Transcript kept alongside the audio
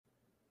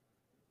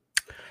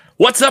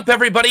What's up,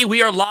 everybody?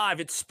 We are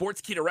live at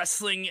Sportskeeda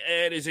Wrestling.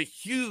 It is a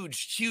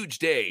huge, huge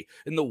day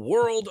in the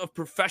world of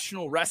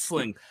professional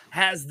wrestling.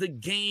 Has the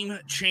game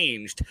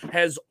changed?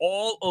 Has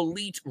All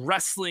Elite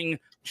Wrestling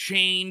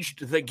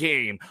changed the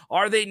game?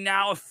 Are they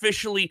now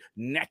officially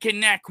neck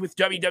and neck with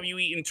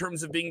WWE in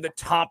terms of being the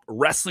top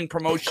wrestling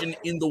promotion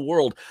in the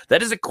world?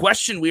 That is a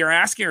question we are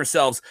asking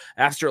ourselves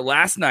after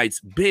last night's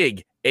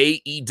big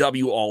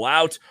AEW All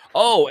Out.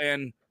 Oh,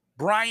 and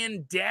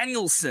Bryan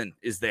Danielson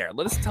is there.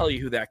 Let us tell you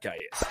who that guy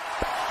is.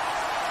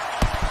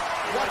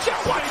 Watch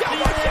out, watch out,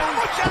 watch out,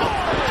 watch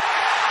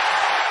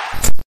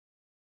out!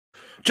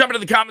 Jump into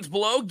the comments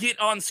below. Get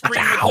on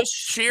screen with us.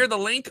 Share the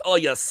link. Oh,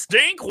 you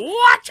stink.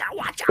 Watch out,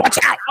 watch out, watch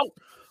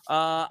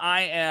out.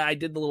 I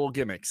did the little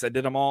gimmicks. I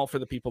did them all for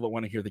the people that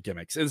want to hear the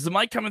gimmicks. Is the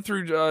mic coming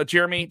through,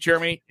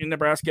 Jeremy in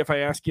Nebraska, if I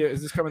ask you?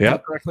 Is this coming through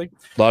correctly?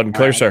 Loud and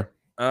clear, sir.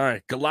 All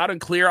right, loud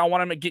and clear. I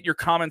want to get your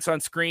comments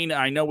on screen.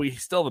 I know we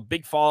still have a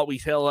big fallout. We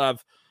still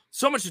have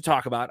so much to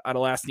talk about out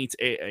of last night's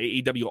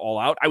AEW All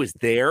Out. I was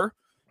there.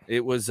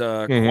 It was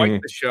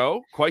quite the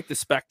show, quite the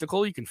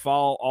spectacle. You can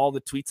follow all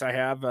the tweets I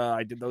have.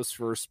 I did those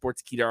for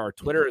Sportskeeda. Our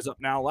Twitter is up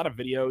now. A lot of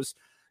videos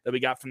that we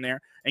got from there.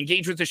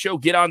 Engage with the show.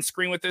 Get on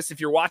screen with us. If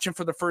you're watching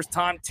for the first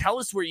time, tell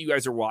us where you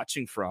guys are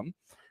watching from.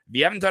 If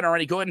you haven't done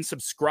already, go ahead and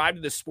subscribe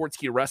to the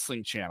Sportskeeda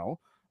Wrestling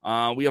channel.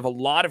 We have a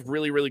lot of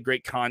really, really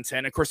great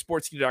content. Of course,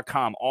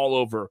 Sportskeeda.com all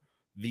over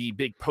the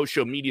big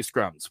post-show media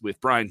scrums with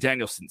Bryan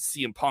Danielson,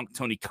 CM Punk,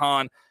 Tony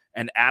Khan,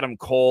 and Adam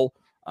Cole.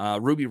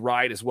 Ruby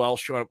Riott as well,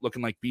 showing up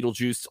looking like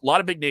Beetlejuice. A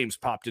lot of big names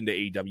popped into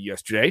AEW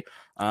yesterday.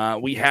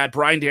 We had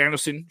Bryan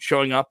Danielson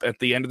showing up at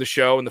the end of the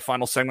show in the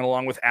final segment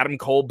along with Adam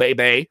Cole,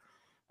 Bebe.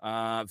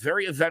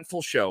 Very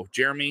eventful show.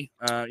 Jeremy,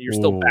 you're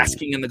still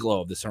basking in the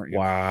glow of this, aren't you?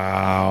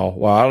 Wow.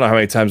 I don't know how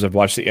many times I've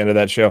watched the end of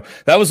that show.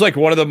 That was like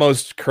one of the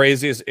most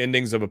craziest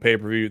endings of a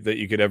pay-per-view that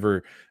you could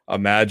ever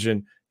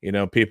imagine. You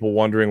know, people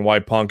wondering why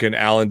Punk and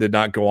Allen did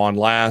not go on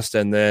last.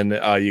 And then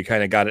you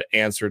kind of got it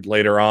answered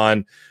later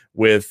on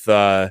with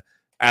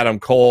Adam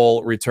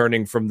Cole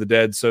returning from the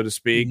dead, so to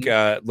speak.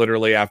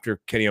 Literally after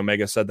Kenny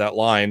Omega said that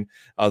line,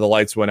 the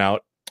lights went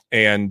out.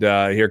 And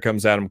here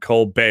comes Adam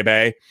Cole,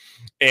 baby.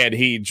 And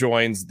he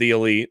joins the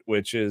Elite,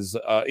 which is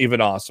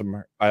even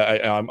awesome.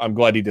 I'm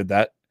glad he did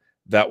that.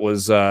 That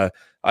was, I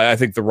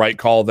think, the right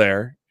call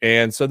there.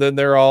 And so then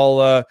they're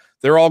all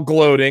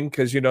gloating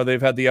because, you know,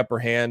 they've had the upper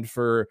hand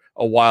for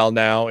a while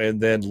now. And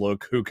then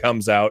look who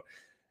comes out,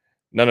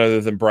 none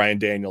other than Bryan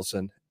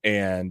Danielson.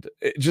 And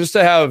just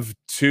to have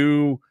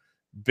two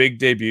big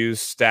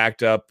debuts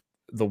stacked up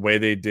the way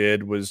they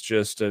did was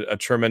just a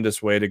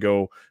tremendous way to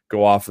go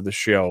off of the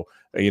show.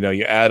 You know,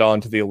 you add on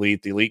to the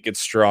Elite gets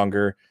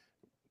stronger,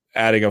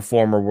 adding a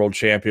former world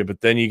champion, but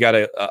then you got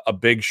a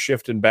big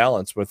shift in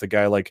balance with a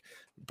guy like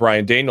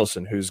Bryan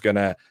Danielson, who's going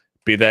to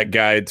be that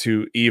guy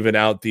to even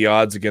out the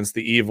odds against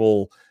the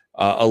evil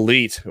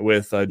Elite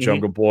with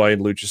Jungle Boy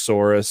and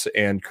Luchasaurus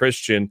and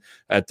Christian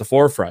at the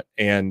forefront.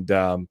 And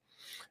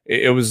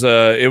it was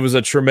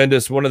a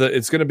tremendous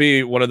it's going to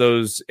be one of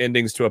those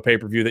endings to a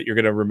pay-per-view that you're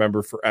going to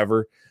remember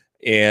forever.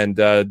 And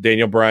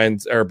Bryan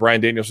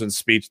Danielson's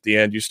speech at the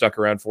end, you stuck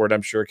around for it,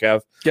 I'm sure,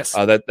 Kev. Yes.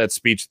 That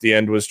speech at the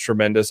end was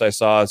tremendous. I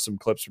saw some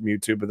clips from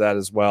YouTube of that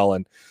as well.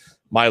 And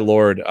my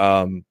Lord,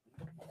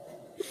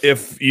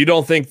 if you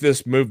don't think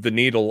this moved the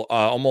needle,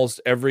 almost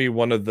every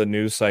one of the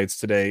news sites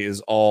today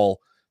is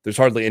there's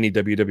hardly any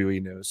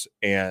WWE news,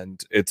 and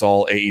it's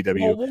all AEW.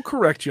 Well, we'll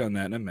correct you on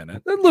that in a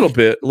minute. A little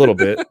bit.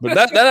 But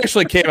that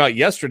actually came out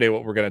yesterday,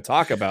 what we're going to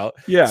talk about.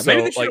 Yeah, so,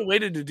 maybe they should have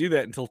waited to do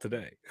that until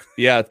today.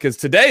 Yeah, because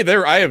today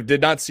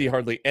did not see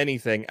hardly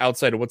anything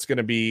outside of what's going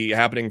to be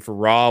happening for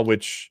Raw,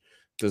 which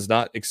does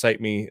not excite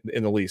me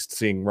in the least,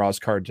 seeing Raw's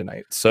card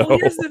tonight. So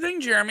here's the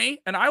thing, Jeremy,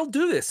 and I'll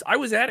do this. I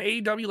was at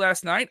AEW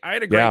last night. I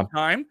had a great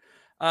time.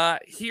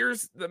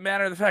 Here's the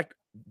matter of the fact.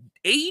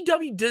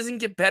 AEW doesn't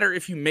get better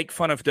if you make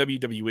fun of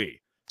WWE.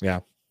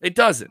 Yeah. It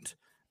doesn't.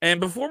 And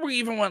before we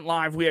even went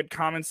live, we had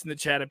comments in the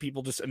chat of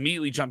people just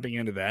immediately jumping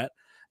into that.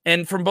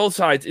 And from both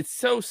sides, it's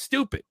so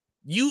stupid.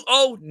 You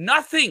owe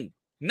nothing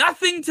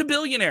to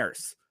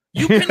billionaires.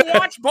 You can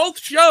watch both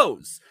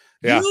shows.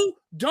 Yeah. You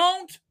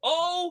don't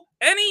owe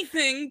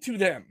anything to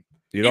them.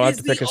 You don't have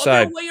to pick a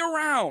side. Way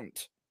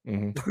around.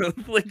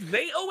 Like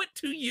they owe it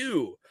to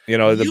you. You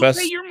know, you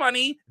pay your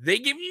money, they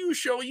give you a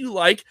show you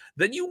like,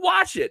 then you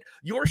watch it.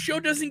 Your show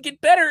doesn't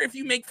get better if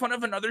you make fun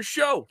of another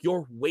show.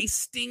 You're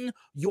wasting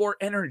your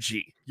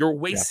energy. You're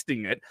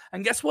wasting it.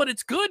 And guess what?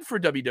 It's good for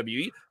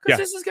WWE because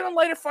this is going to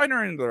light a fire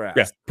under their ass.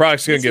 Yeah,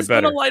 product's going to get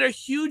better. It's going to light a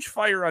huge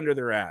fire under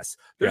their ass.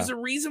 There's a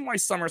reason why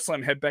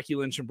SummerSlam had Becky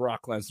Lynch and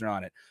Brock Lesnar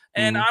on it.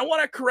 And I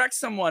want to correct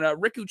someone.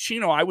 Rick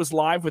Ucchino, I was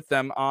live with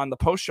them on the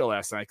post show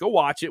last night. Go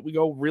watch it. We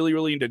go really,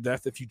 really into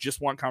depth if you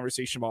just want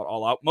conversation about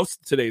All Out. Most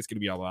of today is going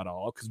to be All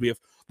Out because we have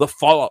the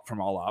fallout from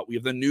All Out. We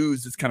have the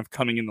news that's kind of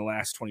coming in the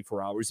last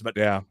 24 hours about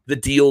the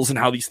deals and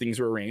how these things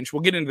are arranged.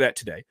 We'll get into that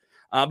today.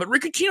 But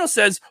Rick Ucchino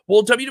says,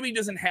 well, WWE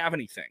doesn't have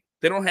anything.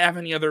 They don't have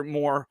any other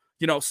more,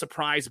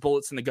 surprise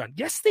bullets in the gun.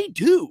 Yes, they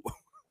do.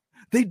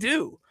 They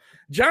do.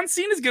 John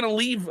Cena is going to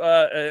leave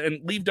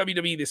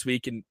WWE this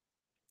week, and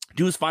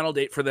do his final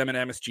date for them at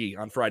MSG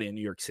on Friday in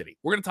New York City.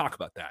 We're going to talk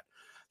about that.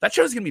 That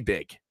show is going to be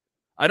big.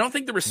 I don't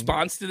think the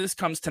response to this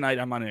comes tonight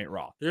on Monday Night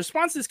Raw. The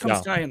response to this comes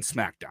tonight on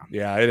SmackDown.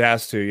 Yeah, it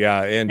has to.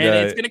 Yeah. And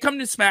it's going to come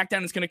to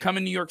SmackDown. It's going to come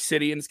in New York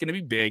City, and it's going to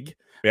be big.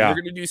 Yeah. We're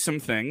going to do some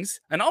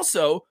things. And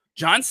also,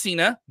 John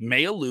Cena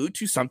may allude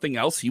to something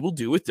else he will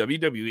do with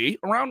WWE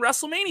around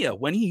WrestleMania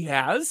when he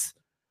has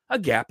a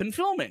gap in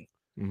filming.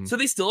 Mm-hmm. So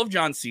they still have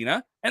John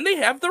Cena, and they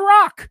have The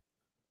Rock.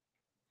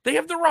 They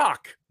have The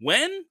Rock.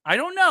 When? I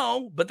don't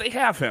know, but they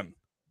have him.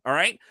 All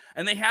right.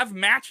 And they have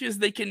matches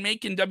they can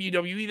make in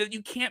WWE that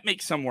you can't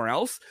make somewhere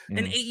else. Mm.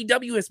 And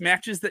AEW has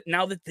matches that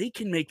now that they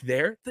can make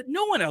there that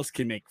no one else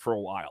can make for a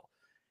while.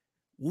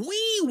 We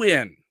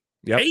win.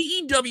 Yep.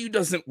 AEW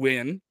doesn't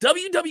win.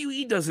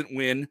 WWE doesn't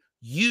win.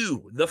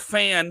 You, the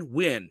fan,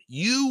 win.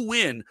 You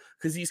win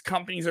because these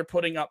companies are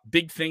putting up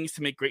big things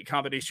to make great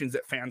combinations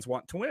that fans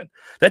want to win.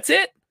 That's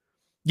it.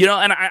 You know,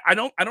 and I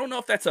don't know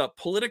if that's a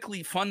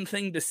politically fun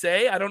thing to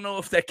say. I don't know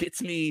if that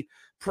gets me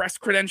press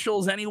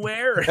credentials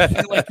anywhere or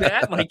anything like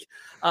that. Like,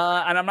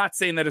 and I'm not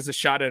saying that as a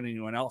shot at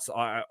anyone else.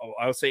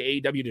 I'll say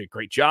AEW did a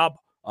great job.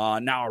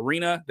 Now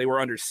Arena, they were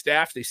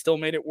understaffed. They still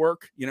made it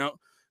work. You know,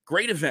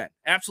 great event,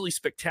 absolutely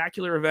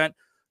spectacular event.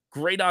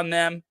 Great on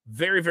them.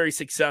 Very, very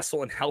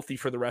successful and healthy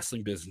for the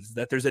wrestling business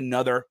that there's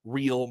another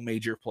real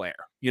major player,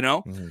 you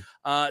know?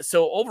 Mm-hmm.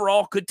 So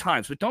overall, good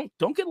times, but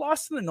don't get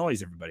lost in the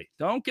noise, everybody.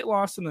 Don't get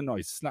lost in the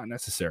noise. It's not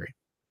necessary.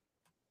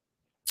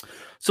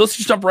 So let's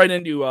just jump right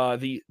into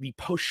the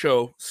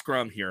post-show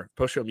scrum here,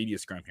 post-show media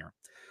scrum here.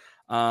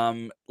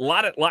 A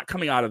lot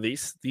coming out of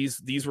these.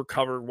 These were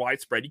covered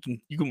widespread.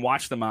 You can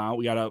watch them out.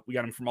 We got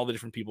them from all the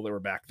different people that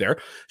were back there.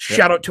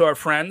 Shout out to our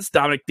friends,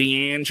 Dominic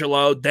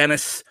D'Angelo,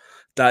 Dennis,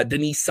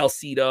 Denise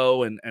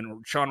Salcido and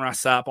Sean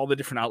Rossap, all the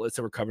different outlets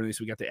that were covering this.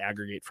 We got to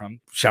aggregate from.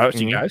 Shout out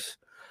to you guys.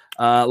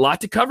 A lot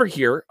to cover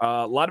here.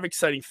 A lot of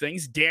exciting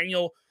things.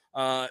 Daniel,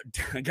 I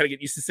got to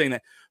get used to saying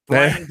that.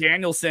 Bryan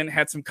Danielson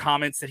had some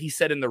comments that he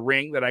said in the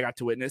ring that I got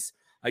to witness.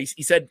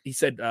 He said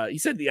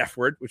the F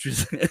word, which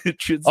was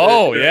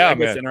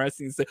man,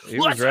 interesting to say. He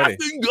was ready.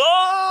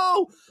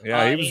 Go.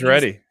 Yeah, he was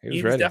ready.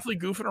 He was definitely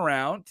goofing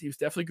around.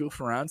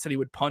 Said he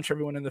would punch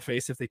everyone in the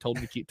face if they told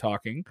him to keep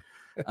talking.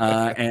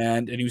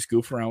 And he was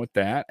goofing around with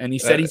that. And he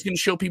said he's going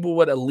to show people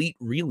what elite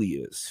really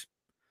is.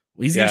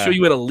 He's going to show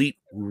you what elite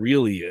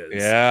really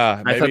is.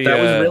 Yeah, I thought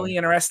that was really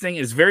interesting.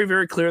 It's very,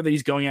 very clear that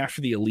he's going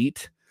after the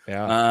elite.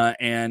 Yeah,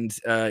 and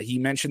he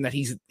mentioned that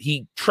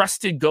he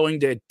trusted going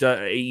to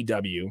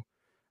AEW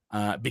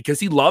because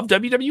he loved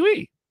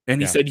WWE. And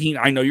he said,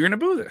 I know you're going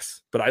to boo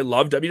this, but I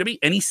love WWE.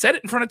 And he said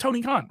it in front of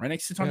Tony Khan, right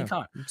next to Tony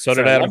Khan. So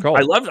did Adam Cole.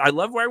 I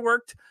love where I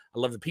worked. I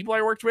love the people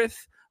I worked with.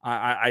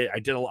 I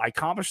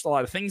accomplished a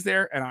lot of things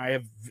there,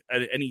 and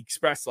he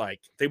expressed like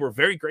they were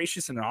very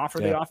gracious in an offer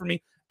they offered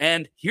me.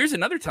 And here's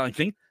another telling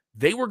thing: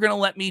 they were going to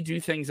let me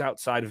do things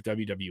outside of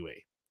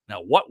WWE.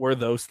 Now, what were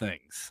those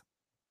things?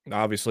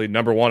 Obviously,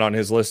 number one on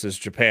his list is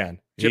Japan.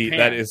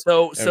 That is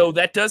so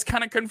that does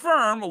kind of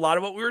confirm a lot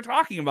of what we were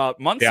talking about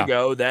months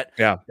ago. That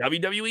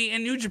WWE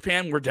and New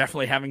Japan were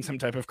definitely having some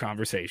type of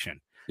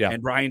conversation. Yeah,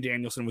 and Bryan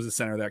Danielson was the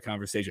center of that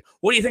conversation.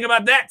 What do you think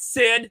about that,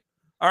 Sid?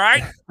 All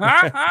right.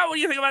 What do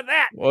you think about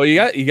that? Well,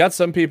 you got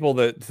some people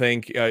that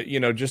think,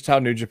 just how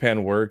New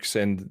Japan works,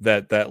 and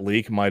that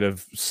leak might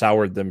have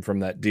soured them from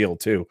that deal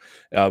too,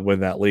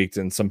 when that leaked.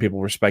 And some people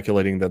were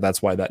speculating that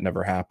that's why that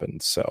never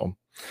happened. So,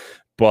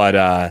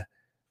 but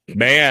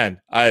man,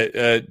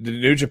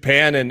 New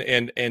Japan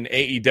and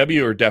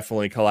AEW are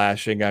definitely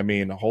clashing. I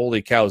mean,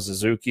 holy cow,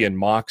 Suzuki and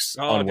Mox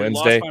on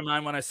Wednesday. I lost my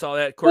mind when I saw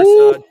that. Of course,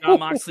 Jon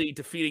Moxley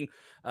defeating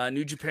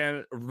New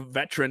Japan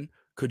veteran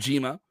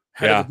Kojima.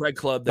 Head of the Bread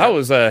Club. That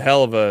was a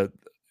hell of a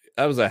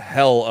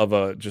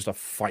just a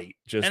fight.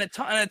 And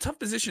a tough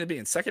position to be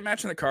in. Second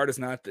match on the card is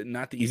not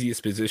the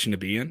easiest position to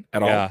be in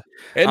at all.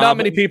 And not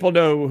many people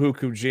know who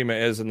Kojima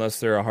is unless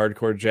they're a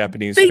hardcore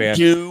Japanese fan. They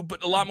do,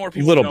 but a lot more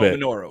people know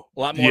Minoru. A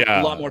lot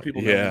more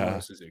people know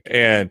Minoru Suzuki.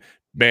 And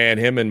man,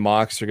 him and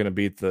Mox are going to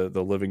beat the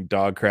living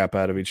dog crap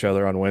out of each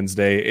other on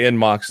Wednesday in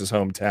Mox's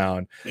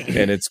hometown,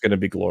 and it's going to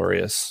be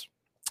glorious.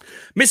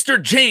 Mr.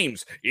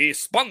 James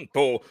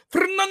Espanto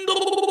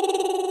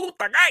Fernando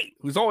Tagay,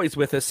 who's always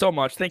with us so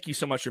much. Thank you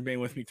so much for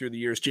being with me through the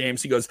years,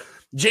 James. He goes,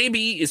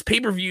 JB is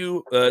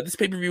pay-per-view. This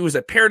pay-per-view is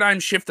a paradigm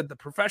shift that the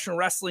professional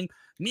wrestling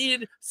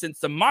needed since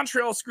the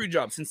Montreal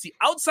Screwjob, since the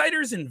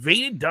Outsiders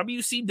invaded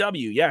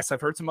WCW. Yes, I've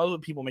heard some other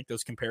people make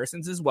those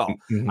comparisons as well.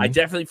 Mm-hmm. I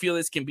definitely feel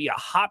this can be a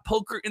hot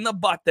poker in the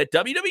butt that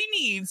WWE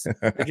needs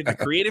to get the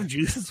creative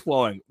juices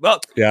flowing. Well,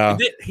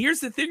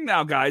 here's the thing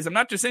now, guys. I'm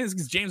not just saying this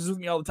because James is with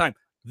me all the time.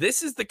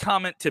 This is the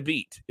comment to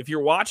beat. If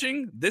you're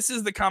watching, this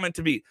is the comment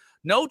to beat.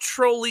 No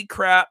trolley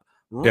crap,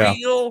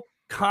 real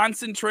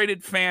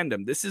concentrated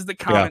fandom. This is the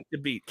comment to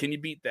beat. Can you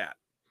beat that?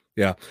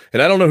 Yeah.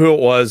 And I don't know who it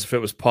was, if it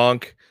was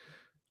Punk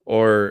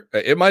or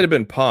it might have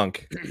been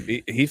Punk.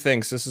 He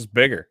thinks this is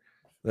bigger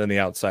than the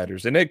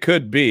Outsiders. And it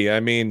could be. I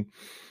mean,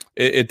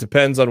 it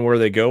depends on where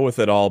they go with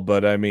it all.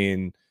 But I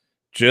mean,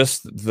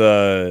 just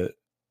the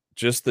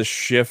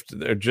shift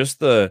or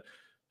just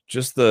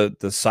just the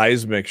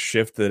seismic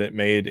shift that it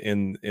made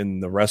in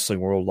the wrestling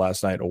world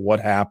last night, or what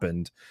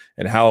happened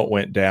and how it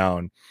went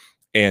down,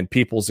 and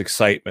people's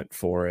excitement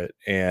for it,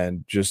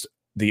 and just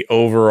the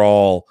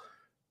overall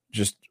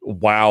just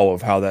wow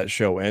of how that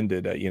show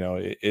ended.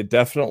 It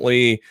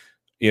definitely,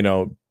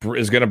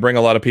 is going to bring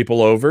a lot of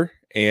people over.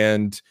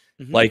 And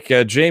like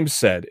James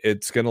said,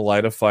 it's going to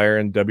light a fire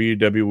in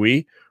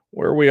WWE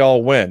where we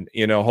all win.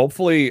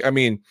 Hopefully, I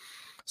mean,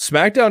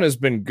 SmackDown has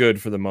been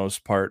good for the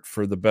most part,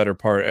 for the better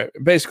part,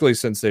 basically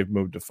since they've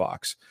moved to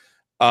Fox.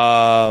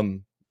 Raw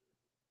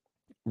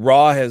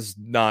has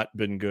not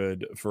been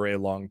good for a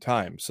long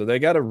time, so they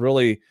got to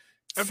really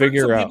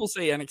figure out. People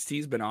say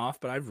NXT's been off,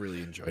 but I've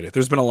really enjoyed it.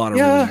 There's been a lot of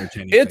really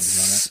entertaining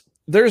things on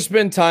it. There's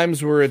been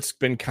times where it's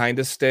been kind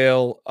of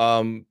stale.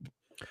 I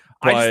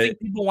just think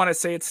people want to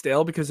say it's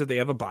stale because they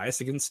have a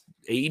bias against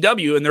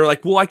AEW, and they're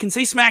like, well, I can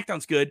say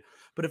SmackDown's good,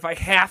 but if I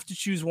have to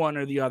choose one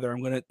or the other,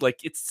 I'm gonna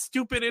it's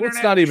stupid internet.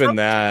 It's not even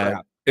that.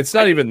 Crap. It's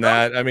not even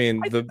that. I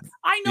mean,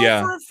 I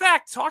know for a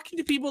fact, talking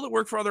to people that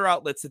work for other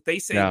outlets, that they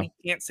say we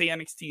can't say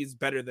NXT is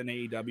better than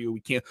AEW.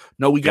 We can't.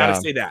 No, we got to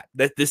say that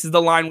this is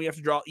the line we have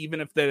to draw, even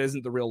if that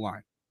isn't the real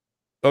line.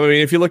 I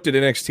mean, if you looked at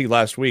NXT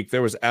last week,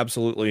 there was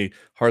absolutely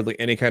hardly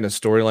any kind of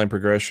storyline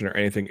progression or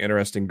anything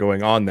interesting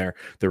going on there.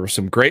 There were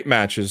some great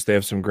matches. They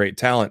have some great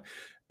talent.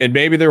 And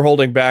maybe they're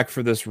holding back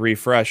for this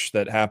refresh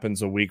that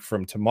happens a week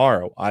from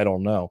tomorrow. I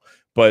don't know.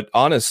 But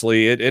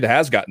honestly, it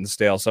has gotten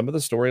stale. Some of the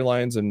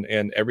storylines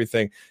and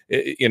everything,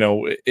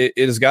 it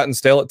has gotten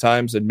stale at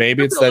times. And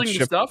maybe it's that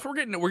stuff. We're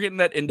getting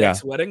that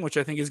index wedding, which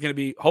I think is going to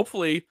be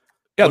hopefully.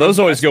 Yeah, those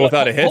always go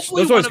without a hitch.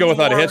 Those always go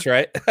without a hitch,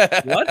 right?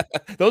 What?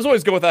 Those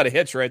always go without a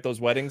hitch, right? Those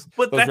weddings.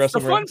 But that's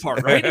the fun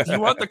part, right? If you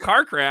want the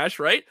car crash,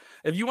 right?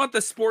 If you want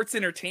the sports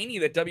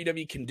entertaining that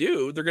WWE can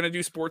do, they're going to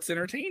do sports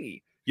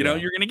entertaining. You're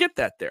going to get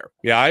that there.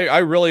 Yeah, I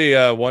really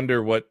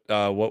wonder what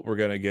we're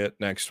going to get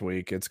next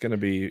week. It's going to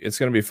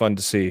be fun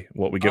to see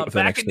what we get with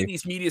back NXT. Into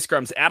these media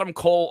scrums. Adam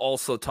Cole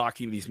also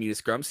talking to these media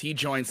scrums. He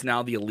joins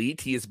now the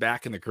Elite. He is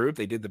back in the group.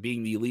 They did the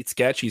Being the Elite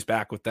sketch. He's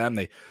back with them.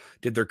 They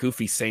did their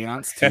goofy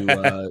seance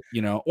to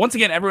once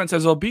again, everyone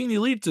says, "Oh, Being the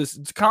Elite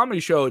it's a comedy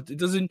show. It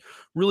doesn't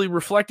really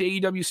reflect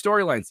AEW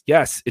storylines."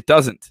 Yes, it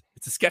doesn't.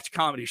 It's a sketch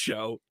comedy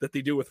show that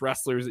they do with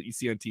wrestlers that you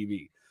see on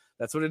TV.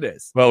 That's what it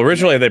is. Well,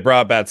 originally they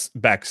brought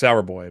back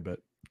Sour Boy, but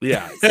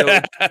it's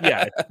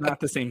not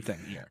the same thing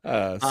here.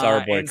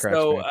 Sour Boy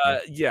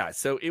cracks.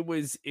 So it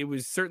was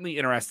certainly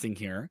interesting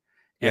here.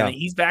 And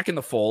he's back in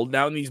the fold.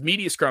 Now in these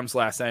media scrums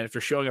last night,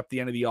 after showing up at the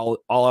end of the All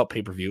Out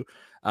pay-per-view,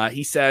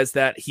 he says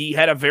that he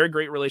had a very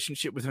great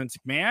relationship with Vince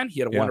McMahon.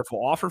 He had a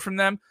wonderful offer from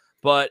them,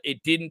 but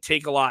it didn't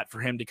take a lot for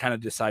him to kind of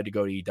decide to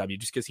go to AEW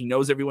just because he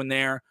knows everyone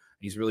there.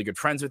 He's really good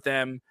friends with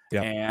them,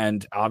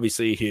 and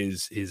obviously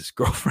his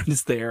girlfriend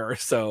is there.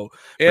 So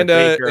and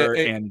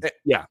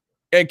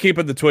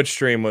keeping the Twitch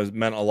stream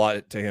meant a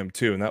lot to him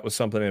too, and that was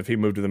something. If he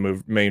moved to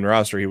the main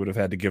roster, he would have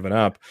had to give it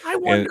up. I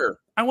wonder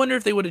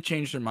if they would have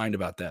changed their mind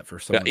about that for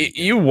some reason.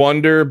 You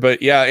wonder, but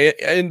we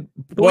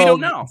don't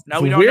know.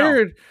 Now we don't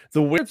know.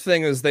 The weird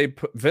thing is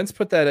Vince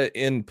put that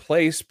in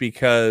place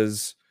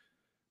because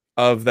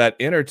of that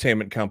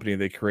entertainment company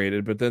they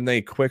created, but then they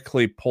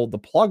quickly pulled the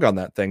plug on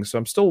that thing. So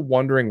I'm still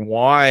wondering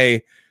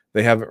why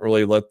they haven't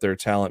really let their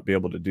talent be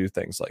able to do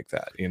things like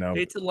that.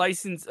 It's a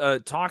license.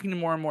 Talking to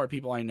more and more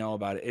people I know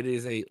about it, it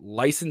is a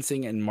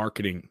licensing and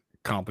marketing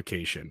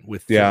complication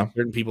with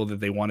certain people that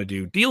they want to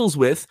do deals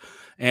with,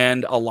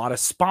 and a lot of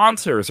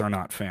sponsors are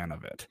not fan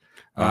of it.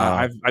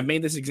 I've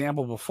made this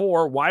example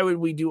before. Why would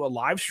we do a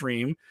live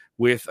stream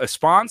with a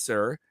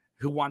sponsor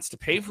who wants to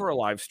pay for a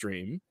live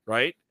stream,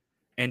 right?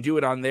 And do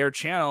it on their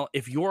channel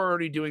if you're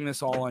already doing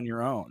this all on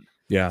your own.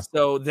 Yeah.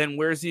 So then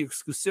where's the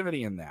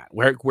exclusivity in that?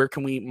 Where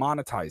can we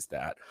monetize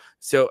that?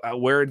 So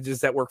where does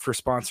that work for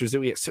sponsors?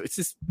 So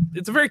it's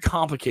a very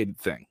complicated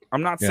thing.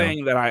 I'm not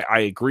saying that I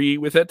agree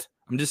with it.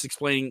 I'm just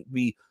explaining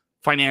the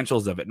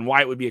financials of it and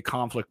why it would be a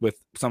conflict with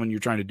someone you're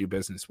trying to do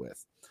business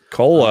with.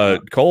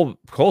 Cole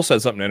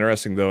said something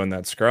interesting though in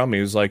that scrum.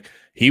 He was like,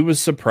 he was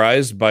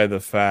surprised by the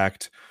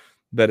fact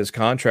that his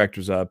contract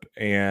was up,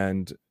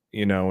 and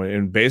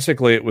and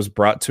basically it was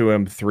brought to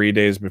him 3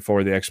 days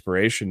before the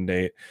expiration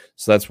date.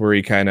 So that's where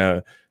he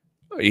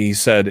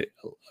said,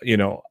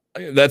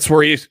 that's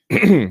where he's,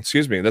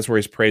 excuse me, that's where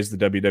he's praised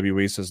the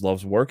WWE, says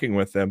loves working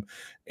with them.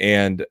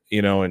 And,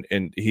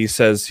 and he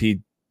says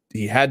he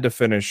had to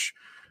finish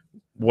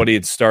what he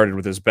had started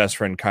with his best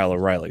friend, Kyle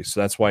O'Reilly. So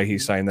that's why he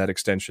signed that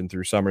extension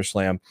through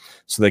SummerSlam,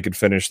 so they could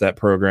finish that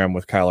program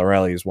with Kyle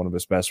O'Reilly as one of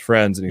his best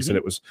friends. And he said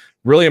it was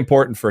really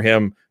important for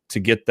him to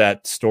get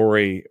that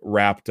story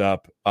wrapped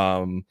up.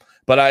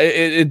 But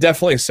it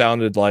definitely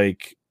sounded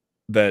like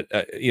that,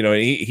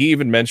 he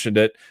even mentioned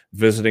it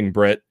visiting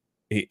Britt.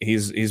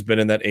 He's been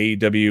in that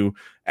AEW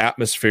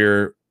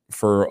atmosphere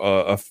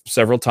for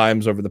several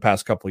times over the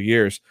past couple of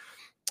years.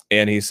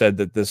 And he said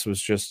that this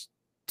was just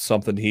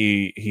something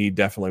he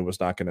definitely was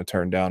not going to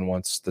turn down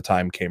once the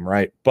time came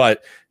right.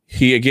 But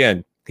he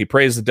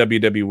praised the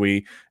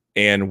WWE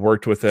and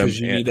worked with them. Because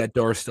you need that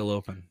door still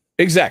open.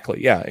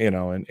 Exactly. Yeah.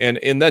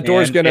 And that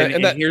door is going to,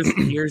 and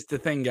here's the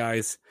thing,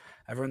 guys.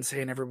 Everyone's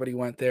saying everybody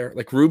went there.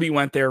 Like Ruby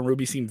went there.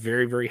 Ruby seemed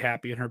very, very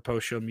happy in her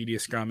post-show media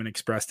scrum and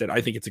expressed it.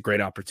 I think it's a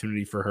great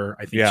opportunity for her.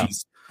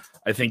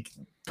 I think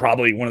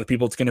probably one of the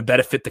people that's going to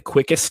benefit the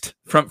quickest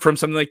from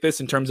something like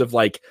this in terms of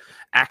like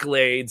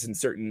accolades and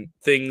certain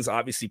things.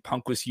 Obviously,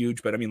 Punk was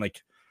huge, but I mean,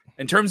 like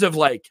in terms of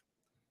like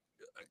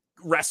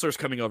wrestlers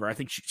coming over, I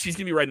think she's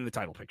going to be right in the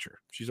title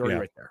picture. She's already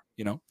right there.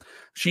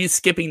 She's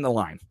skipping the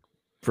line,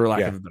 for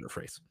lack of a better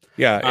phrase.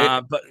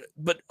 Yeah.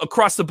 But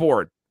across the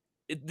board,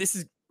 this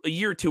is a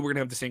year or two, we're going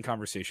to have the same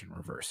conversation in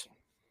reverse.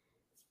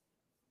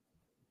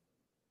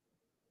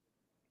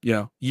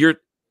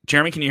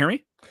 Jeremy, can you hear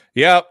me?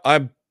 Yeah,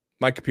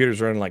 my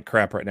computer's running like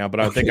crap right now, but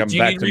I think I'm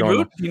back to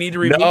normal. Do you need to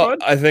reboot? No,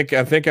 I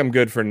think I'm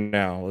good for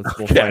now. We'll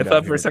find I thought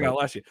out for a second I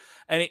lost you.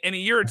 And in a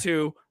year or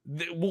two,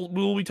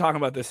 we'll be talking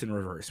about this in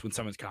reverse when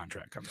someone's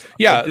contract comes up.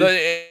 Yeah,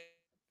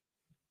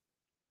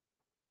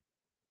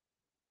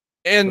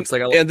 and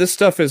this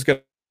stuff is going.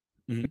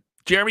 Mm-hmm.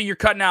 Jeremy, you're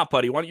cutting out,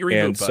 buddy. Why don't you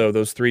reboot? And so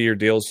those 3-year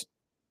deals.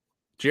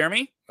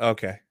 Jeremy,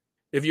 okay.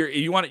 If you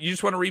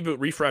just want to reboot,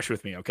 refresh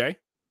with me, okay?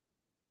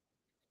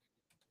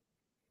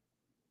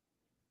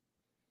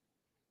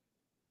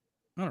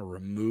 I'm gonna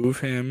remove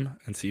him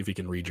and see if he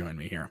can rejoin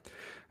me here.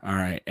 All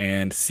right,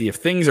 and see if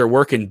things are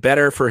working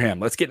better for him.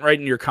 Let's get right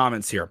into your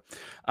comments here.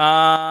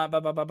 A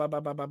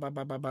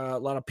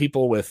lot of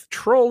people with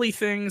trolley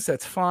things.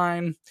 That's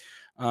fine.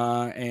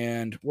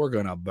 And we're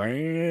gonna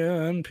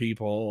ban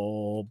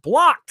people.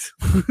 Blocked.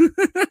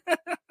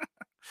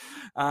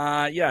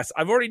 Yes,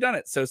 I've already done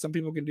it, so some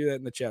people can do that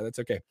in the chat. That's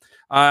okay.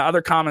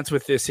 Other comments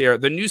with this here.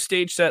 The new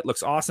stage set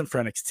looks awesome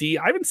for NXT.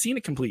 I haven't seen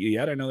it completely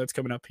yet. I know that's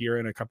coming up here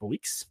in a couple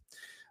weeks.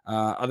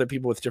 Other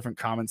people with different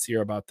comments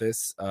here about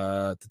this,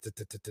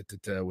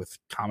 with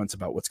comments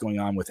about what's going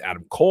on with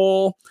Adam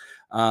Cole.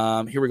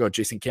 Here we go.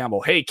 Jason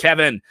Campbell. Hey,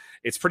 Kevin,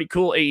 it's pretty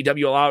cool.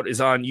 AEW All Out is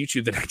on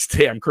YouTube the next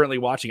day. I'm currently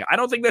watching it. I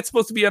don't think that's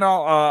supposed to be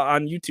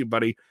on YouTube,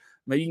 buddy.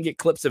 Maybe you can get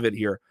clips of it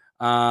here.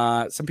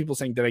 Some people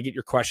saying, did I get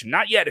your question?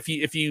 Not yet. If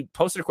you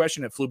posted a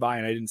question, it flew by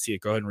and I didn't see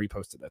it. Go ahead and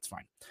repost it. That's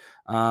fine.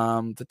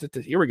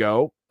 Here we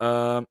go.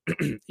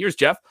 Here's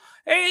Jeff.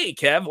 Hey,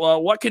 Kev.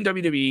 Well, what can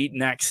WWE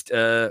next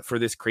for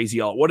this crazy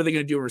all? What are they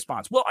going to do in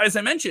response? Well, as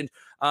I mentioned,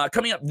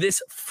 coming up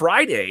this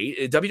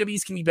Friday, WWE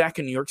is going to be back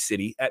in New York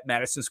City at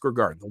Madison Square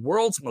Garden, the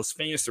world's most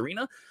famous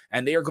arena,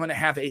 and they are going to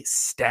have a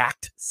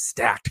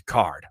stacked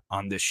card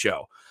on this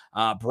show.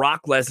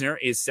 Brock Lesnar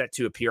is set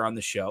to appear on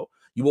the show.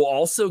 You will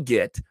also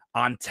get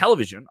on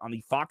television, on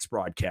the Fox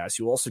broadcast,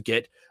 you will also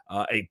get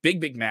a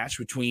big match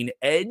between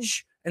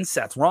Edge and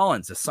Seth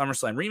Rollins, a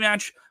SummerSlam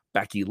rematch.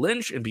 Becky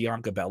Lynch and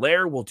Bianca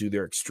Belair will do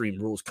their Extreme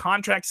Rules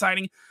contract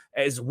signing,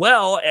 as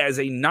well as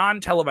a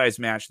non-televised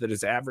match that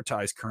is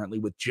advertised currently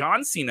with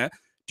John Cena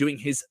doing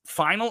his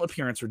final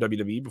appearance for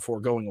WWE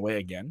before going away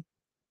again.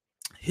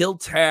 He'll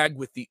tag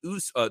with the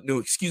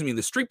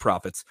the Street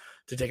Profits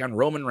to take on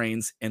Roman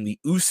Reigns and the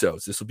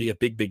Usos. This will be a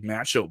big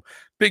match. So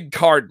big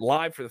card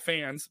live for the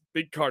fans,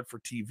 big card for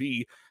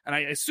TV, and I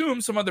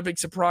assume some other big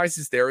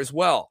surprises there as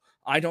well.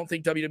 I don't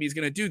think WWE is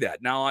going to do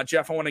that. Now,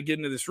 Jeff, I want to get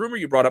into this rumor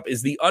you brought up,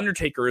 is The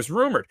Undertaker is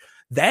rumored.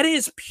 That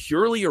is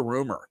purely a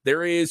rumor.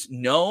 There is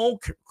no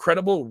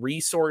credible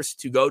resource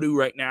to go to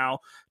right now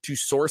to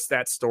source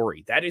that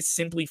story. That is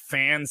simply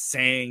fans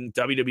saying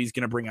WWE is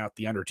going to bring out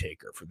The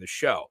Undertaker for the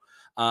show.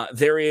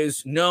 There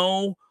is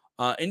no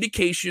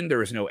indication.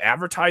 There is no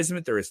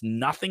advertisement. There is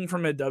nothing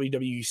from a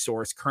WWE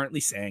source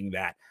currently saying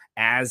that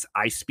as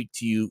I speak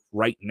to you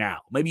right now.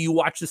 Maybe you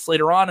watch this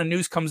later on and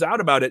news comes out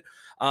about it.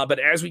 But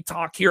as we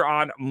talk here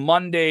on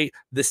Monday,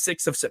 the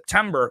 6th of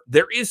September,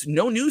 there is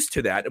no news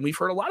to that. And we've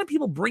heard a lot of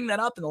people bring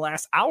that up in the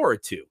last hour or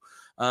two.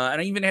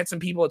 And I even had some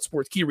people at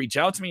Sportskeeda reach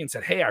out to me and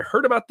said, hey, I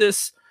heard about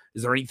this.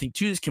 Is there anything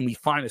to this? Can we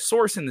find a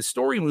source in the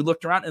story? And we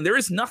looked around and there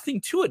is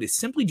nothing to it. It's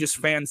simply just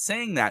fans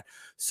saying that.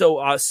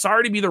 So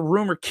sorry to be the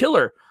rumor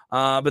killer,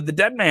 but the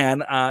dead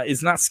man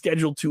is not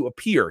scheduled to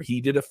appear.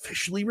 He did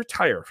officially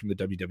retire from the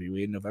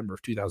WWE in November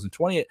of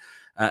 2020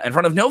 in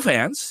front of no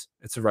fans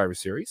at Survivor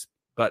Series.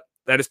 But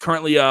that is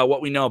currently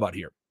what we know about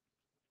here.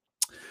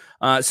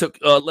 So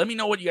let me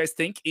know what you guys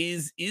think.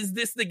 Is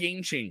this the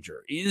game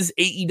changer? Is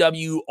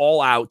AEW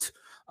All Out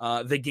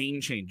the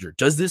game changer?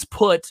 Does this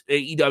put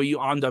AEW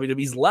on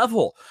WWE's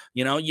level?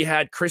 You know, you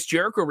had Chris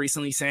Jericho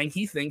recently saying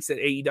he thinks that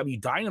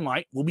AEW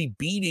Dynamite will be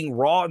beating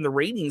Raw in the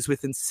ratings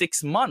within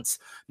 6 months.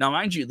 Now,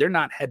 mind you, they're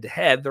not head to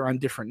head. They're on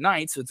different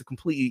nights. So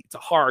it's a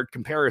hard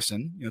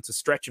comparison. You know, it's a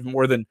stretch of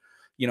more than,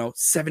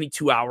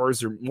 72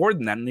 hours or more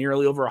than that,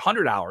 nearly over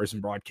 100 hours in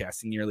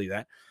broadcasting, nearly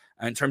that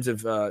in terms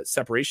of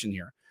separation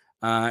here.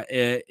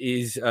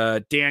 Is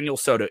Daniel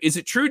Soto. Is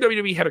it true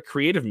WWE had a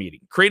creative meeting?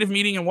 Creative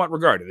meeting in what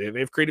regard? They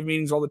have creative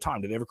meetings all the time.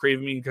 Do they have a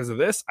creative meeting because of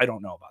this? I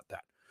don't know about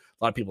that.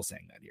 A lot of people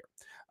saying that here.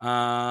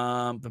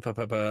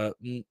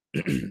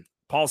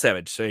 Paul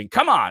Savage saying,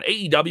 come on,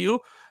 AEW.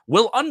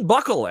 will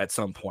unbuckle at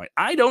some point.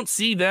 I don't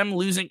see them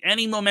losing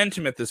any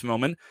momentum at this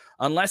moment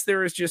unless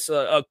there is just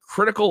a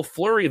critical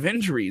flurry of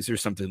injuries or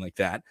something like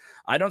that.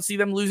 I don't see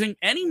them losing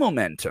any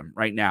momentum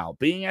right now.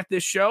 Being at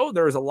this show,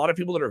 there's a lot of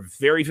people that are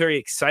very, very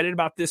excited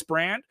about this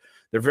brand.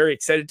 They're very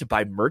excited to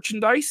buy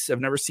merchandise.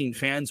 I've never seen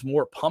fans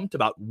more pumped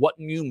about what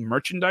new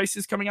merchandise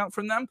is coming out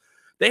from them.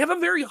 They have a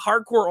very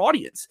hardcore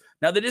audience.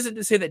 Now, that isn't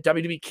to say that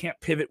WWE can't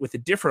pivot with a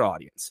different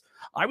audience.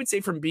 I would say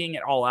from being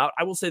at All Out,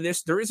 I will say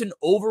this, there is an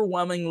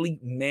overwhelmingly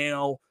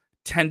male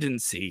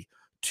tendency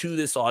to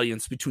this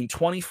audience between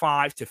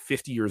 25 to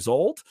 50 years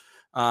old,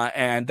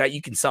 and that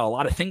you can sell a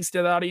lot of things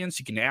to that audience.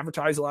 You can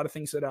advertise a lot of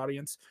things to that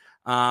audience,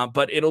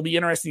 but it'll be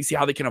interesting to see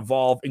how they can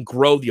evolve and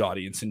grow the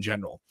audience in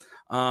general.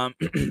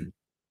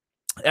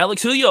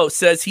 Alex Julio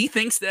says he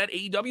thinks that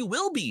AEW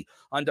will be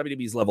on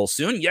WWE's level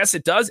soon. Yes,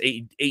 it does.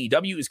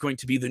 AEW is going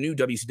to be the new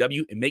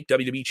WCW and make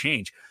WWE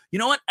change. You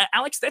know what,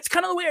 Alex? That's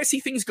kind of the way I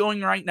see things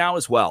going right now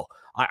as well.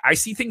 I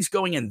see things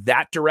going in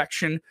that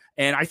direction,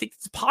 and I think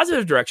it's a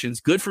positive direction. It's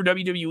good for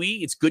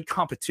WWE. It's good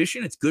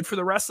competition. It's good for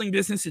the wrestling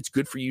business. It's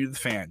good for you, the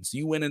fans.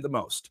 You win it the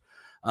most.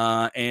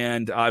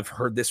 And I've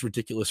heard this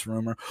ridiculous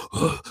rumor.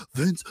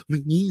 Vince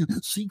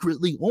McMahon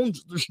secretly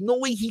owns. There's no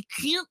way he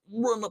can't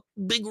run a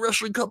big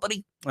wrestling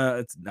company.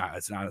 It's not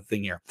a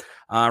thing here.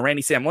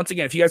 Randy Sam, once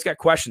again, if you guys got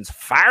questions,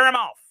 fire them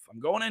off. I'm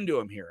going into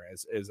them here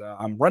as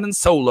I'm running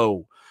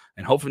solo,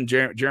 and hoping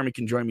Jeremy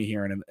can join me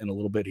here in a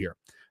little bit here.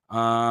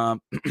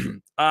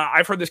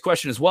 I've heard this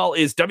question as well.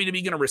 Is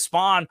WWE going to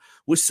respond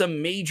with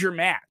some major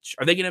match?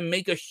 Are they going to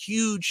make a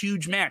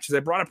huge match? As I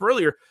brought up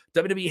earlier,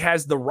 WWE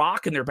has The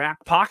Rock in their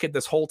back pocket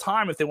this whole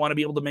time if they want to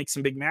be able to make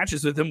some big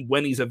matches with him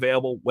when he's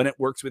available, when it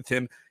works with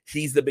him.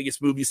 He's the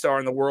biggest movie star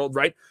in the world,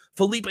 right?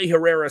 Felipe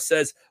Herrera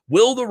says,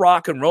 will The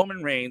Rock and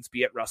Roman Reigns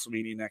be at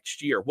WrestleMania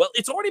next year? Well,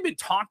 it's already been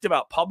talked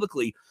about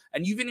publicly,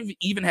 and you've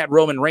even had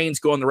Roman Reigns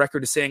go on the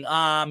record as saying,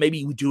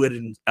 maybe we do it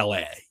in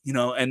LA,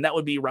 and that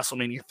would be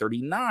WrestleMania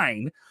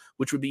 39,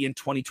 which would be in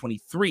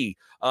 2023.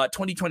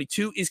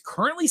 2022 is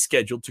currently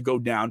scheduled to go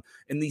down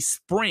in the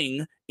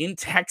spring in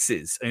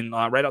Texas, and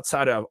right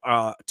outside of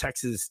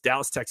Texas,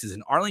 Dallas, Texas,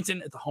 in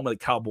Arlington at the home of the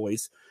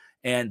Cowboys.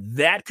 And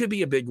that could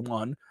be a big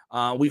one.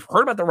 We've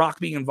heard about The Rock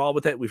being involved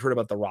with it. We've heard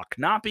about The Rock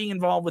not being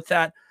involved with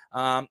that.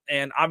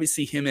 And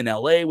obviously him in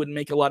LA would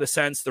make a lot of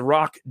sense. The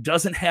Rock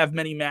doesn't have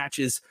many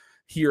matches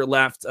here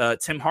left.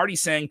 Tim Hardy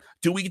saying,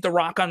 do we get The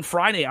Rock on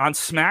Friday on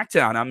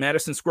SmackDown on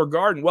Madison Square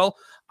Garden? Well,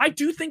 I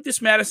do think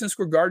this Madison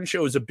Square Garden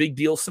show is a big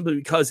deal simply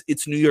because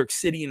it's New York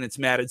City and it's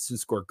Madison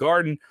Square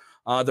Garden.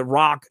 The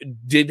Rock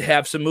did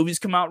have some movies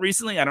come out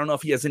recently. I don't know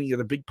if he has any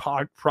other big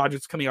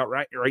projects coming out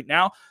right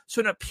now.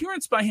 So an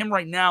appearance by him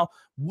right now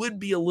would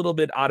be a little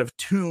bit out of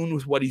tune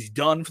with what he's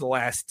done for the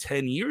last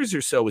 10 years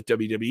or so with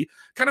WWE,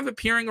 kind of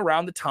appearing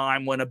around the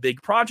time when a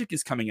big project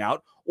is coming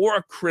out or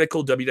a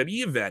critical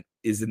WWE event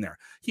is in there.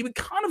 He would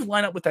kind of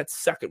line up with that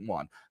second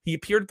one. He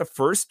appeared at the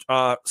first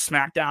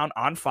SmackDown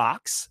on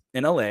Fox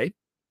in LA.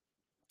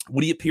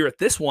 Would he appear at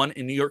this one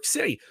in New York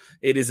City?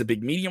 It is a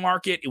big media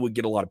market. It would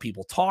get a lot of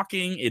people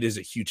talking. It is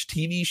a huge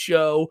TV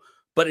show.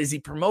 But is he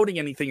promoting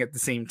anything at the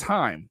same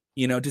time?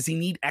 Does he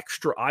need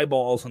extra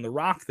eyeballs on The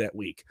Rock that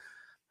week?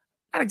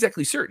 Not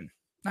exactly certain.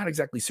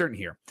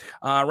 Here.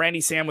 Randy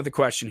Sam with a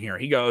question here.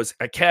 He goes,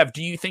 Kev,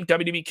 do you think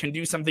WWE can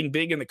do something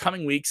big in the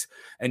coming weeks?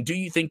 And do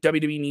you think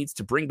WWE needs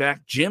to bring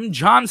back Jim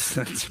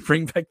Johnson to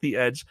bring back the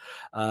Edge,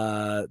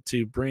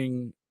 to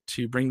bring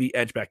the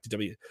Edge back to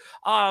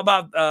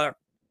WWE?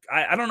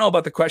 I don't know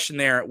about the question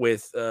there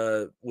with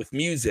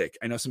music.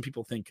 I know some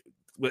people think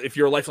if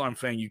you're a lifelong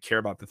fan, you care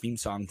about the theme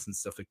songs and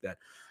stuff like that.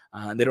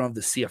 They don't have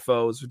the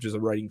CFOs, which is a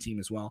writing team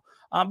as well.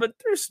 But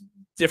there's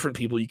different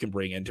people you can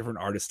bring in, different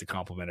artists to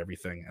complement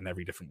everything in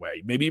every different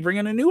way. Maybe bring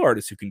in a new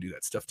artist who can do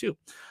that stuff too.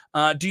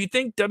 Do you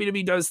think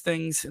WWE does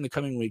things in the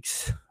coming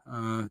weeks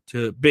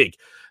to big?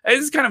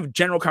 This is kind of a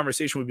general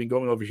conversation we've been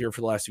going over here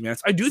for the last few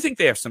minutes. I do think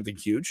they have something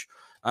huge.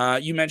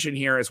 You mentioned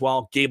here as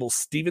well, Gable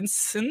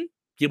Steveson,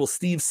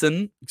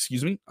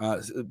 excuse me.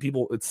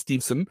 It's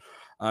Steveson.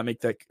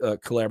 Make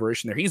that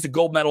collaboration there. He's a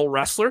gold medal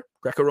wrestler,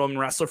 Greco-Roman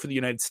wrestler for the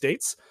United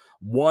States.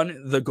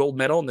 Won the gold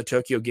medal in the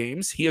Tokyo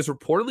Games. He has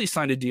reportedly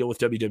signed a deal with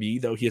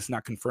WWE, though he has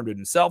not confirmed it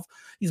himself.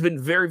 He's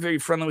been very, very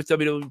friendly with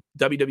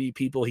WWE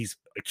people. He's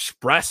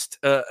expressed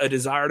a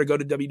desire to go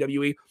to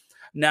WWE.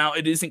 Now,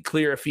 it isn't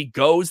clear if he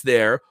goes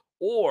there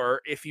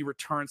or if he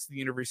returns to the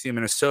University of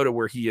Minnesota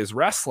where he is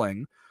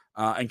wrestling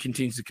and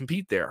continues to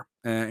compete there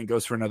and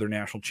goes for another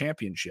national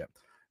championship.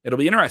 It'll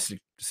be interesting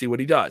to see what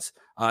he does.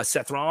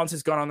 Seth Rollins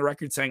has gone on the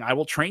record saying, I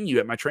will train you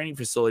at my training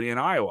facility in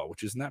Iowa,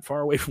 which isn't that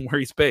far away from where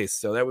he's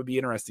based. So that would be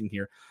interesting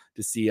here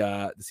to see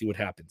what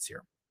happens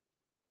here.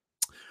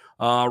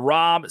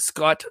 Rob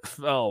Scott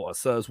Fell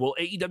says, will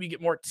AEW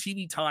get more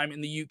TV time in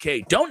the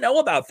UK? Don't know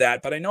about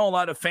that, but I know a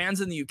lot of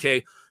fans in the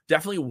UK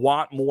definitely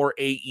want more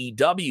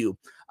AEW.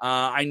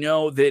 I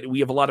know that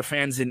we have a lot of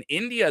fans in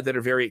India that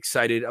are very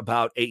excited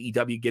about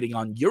AEW getting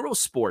on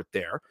Eurosport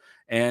there,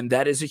 and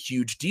that is a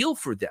huge deal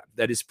for them.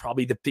 That is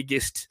probably the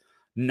biggest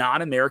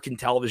non-American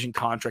television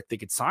contract they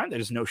could sign.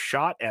 There's no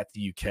shot at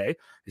the UK.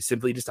 It's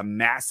simply just a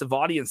massive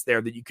audience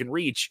there that you can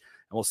reach,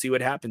 and we'll see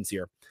what happens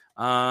here.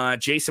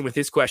 Jason with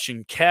his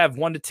question, Kev,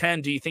 1 to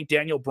 10, do you think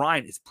Daniel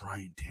Bryan is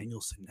Bryan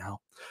Danielson now?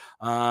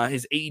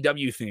 His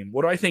AEW theme.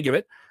 What do I think of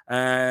it?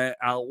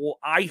 Well,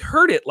 I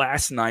heard it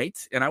last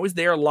night, and I was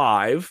there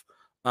live.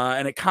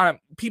 And it kind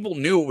of, people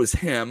knew it was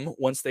him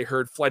once they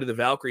heard Flight of the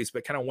Valkyries,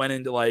 but kind of went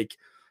into like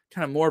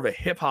kind of more of a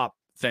hip hop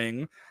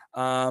thing.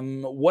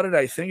 What did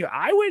I think?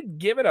 I would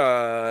give it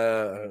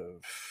a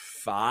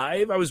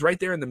 5. I was right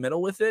there in the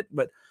middle with it,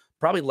 but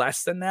probably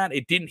less than that.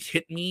 It didn't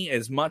hit me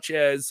as much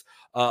as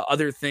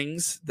other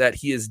things that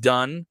he has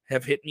done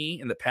have hit me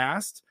in the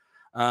past.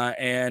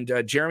 And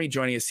Jeremy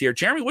joining us here.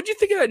 Jeremy, what do you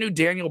think of that new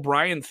Daniel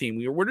Bryan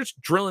theme? We're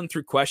just drilling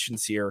through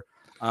questions here.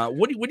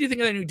 What do you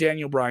think of that new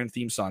Daniel Bryan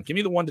theme song? Give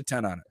me the 1 to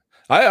 10 on it.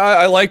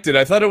 I liked it.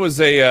 I thought it was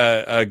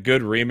a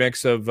good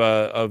remix of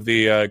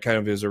the kind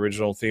of his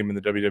original theme in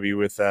the WWE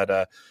with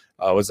that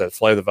was that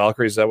Flight of the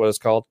Valkyries? Is that what it's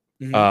called?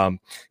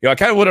 Mm-hmm. I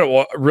kind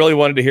of really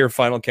wanted to hear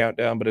Final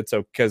Countdown, but it's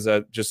okay because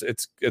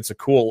it's a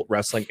cool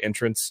wrestling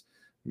entrance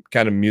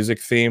kind of music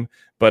theme.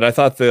 But I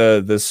thought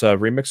this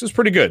remix was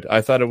pretty good.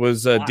 I thought it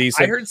was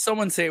decent. I heard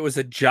someone say it was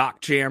a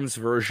Jock Jams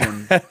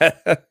version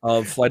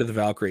of Flight of the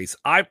Valkyries.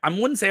 I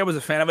wouldn't say I was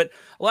a fan of it.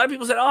 A lot of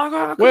people said,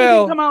 "Oh,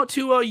 well, come out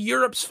to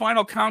Europe's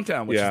Final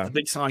Countdown," which is the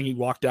big song he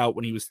walked out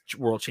when he was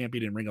world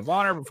champion in Ring of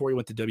Honor before he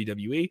went to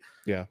WWE.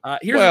 Yeah.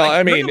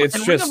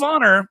 Ring of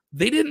Honor,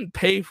 they didn't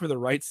pay for the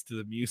rights to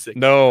the music.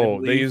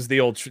 No, they used the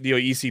old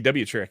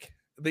ECW trick.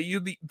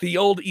 The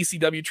old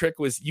ECW trick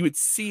was you would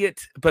see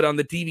it, but on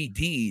the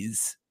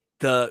DVDs,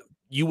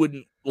 you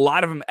wouldn't. A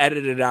lot of them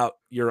edited out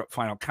Europe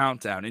Final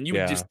Countdown, and you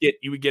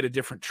would get a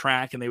different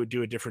track, and they would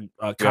do a different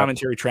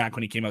commentary track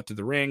when he came out to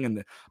the ring, and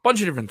a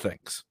bunch of different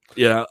things.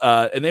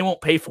 And they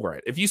won't pay for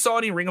it. If you saw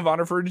any Ring of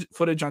Honor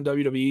footage on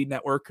WWE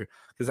Network,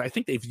 because I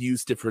think they've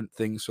used different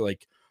things for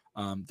like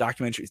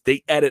documentaries,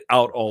 they edit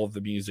out all of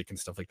the music and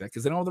stuff like that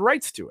because they don't have the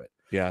rights to it.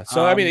 Yeah.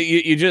 So I mean,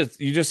 you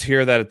just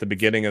hear that at the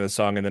beginning of the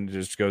song, and then it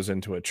just goes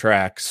into a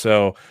track.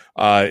 So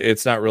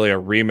it's not really a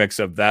remix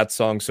of that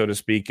song, so to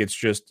speak. It's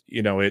just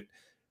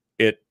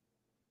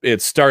it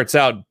starts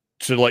out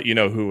to let you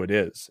know who it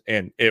is,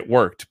 and it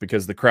worked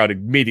because the crowd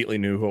immediately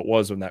knew who it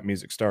was when that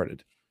music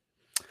started.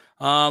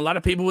 A lot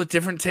of people with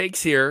different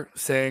takes here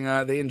saying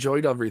they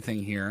enjoyed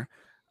everything here.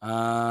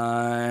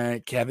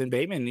 Kevin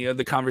Bateman,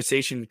 the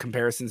conversation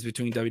comparisons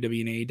between WWE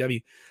and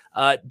AEW.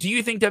 Do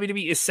you think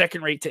WWE is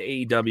second rate to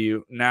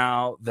AEW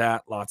now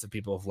that lots of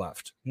people have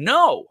left?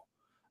 No,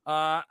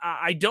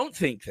 I don't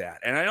think that.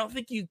 And I don't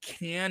think you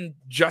can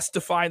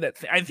justify that.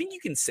 I think you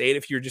can say it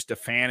if you're just a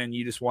fan and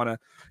you just want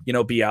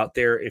to, be out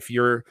there. If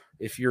you're,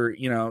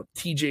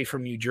 TJ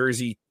from New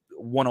Jersey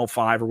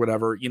 105 or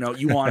whatever,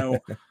 you want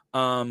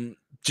to,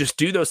 just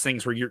do those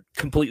things where you're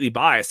completely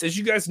biased. As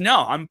you guys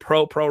know, I'm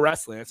pro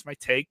wrestling. That's my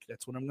take.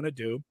 That's what I'm going to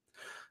do.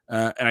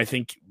 And I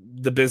think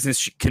the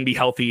business can be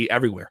healthy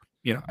everywhere.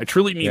 I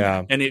truly mean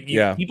that.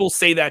 And people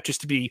say that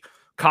just to be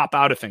cop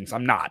out of things.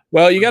 I'm not.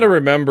 Well, you got to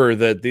remember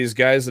that these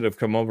guys that have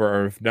come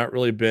over have not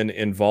really been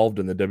involved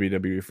in the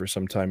WWE for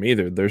some time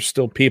either. There's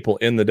still people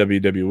in the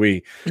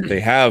WWE. They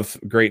have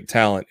great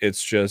talent.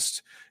 It's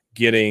just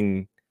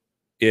getting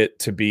it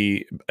to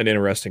be an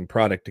interesting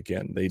product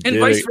again. And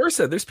vice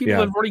versa. There's people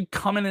that have already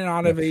come in and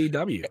out of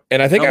AEW.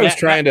 And I think I was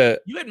trying to.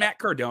 You had Matt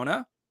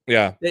Cardona.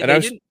 Yeah.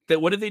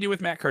 What did they do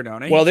with Matt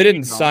Cardona? Well, they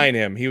didn't sign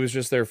him. He was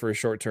just there for a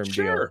short-term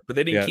deal. But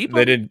they didn't keep him.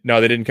 They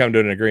didn't come to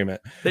an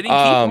agreement. They didn't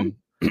keep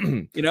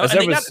him.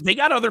 They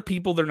got other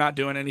people they're not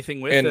doing anything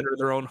with that are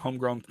their own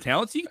homegrown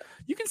talents.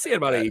 You can say it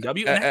about AEW,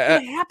 and that's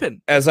going to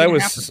happen.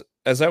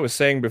 As I was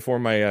saying before,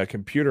 my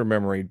computer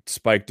memory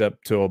spiked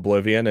up to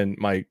oblivion, and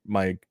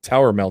my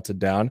tower melted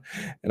down,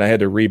 and I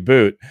had to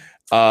reboot.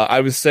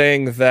 I was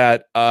saying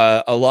that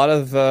a lot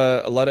of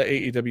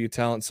AEW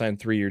talent signed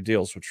 3-year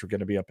deals, which are going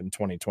to be up in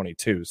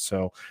 2022.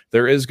 So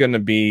there is going to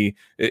be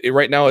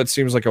right now. It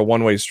seems like a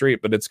one-way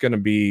street, but it's going to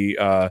be.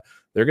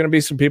 There are going to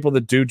be some people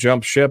that do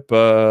jump ship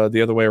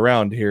the other way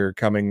around here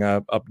coming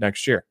up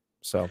next year.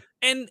 So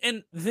and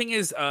the thing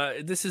is,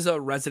 this is a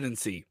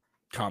residency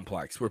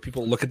complex where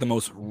people look at the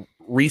most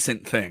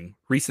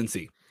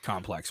recency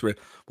complex. Where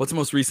what's the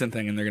most recent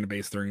thing, and they're going to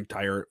base their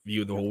entire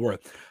view of the whole world.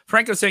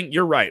 Franco's saying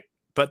you're right,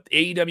 but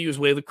AEW is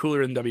way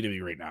cooler than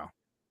WWE right now.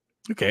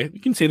 Okay, you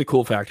can see the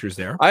cool factors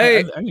there.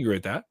 I agree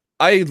with that.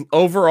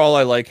 Overall,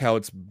 I like how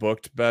it's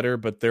booked better,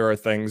 but there are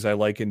things I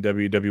like in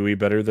WWE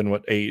better than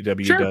what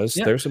AEW does.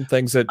 Yeah. There's some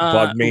things that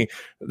bug me.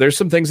 There's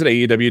some things that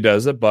AEW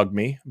does that bug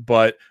me,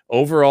 but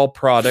overall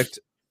product,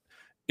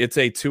 it's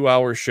a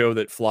 2-hour show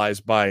that flies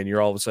by, and you're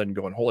all of a sudden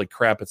going, holy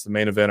crap, it's the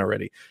main event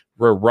already.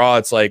 Where Raw,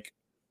 it's like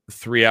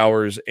 3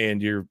 hours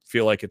and you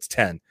feel like it's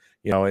 10.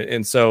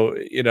 And so,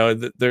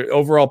 the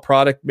overall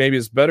product maybe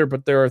is better,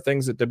 but there are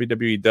things that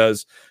WWE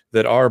does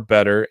that are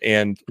better.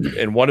 And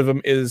one of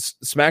them is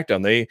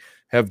SmackDown. They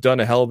have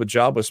done a hell of a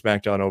job with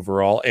SmackDown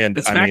overall. And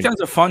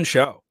SmackDown's a fun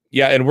show.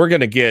 Yeah. And we're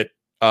going to get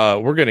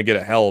we're going to get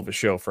a hell of a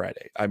show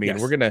Friday. I mean,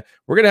 we're going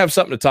to have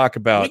something to talk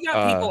about. We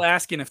got people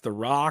asking if The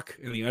Rock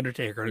and The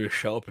Undertaker are going to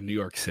show up in New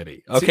York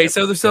City. Okay,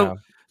 so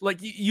like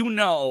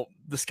the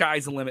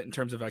sky's the limit in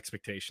terms of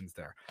expectations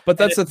there. But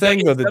that's the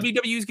thing, though.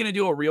 WWE is going to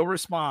do a real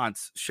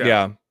response show.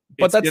 Yeah,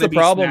 but that's the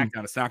problem.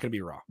 It's not going to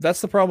be Raw.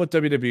 That's the problem with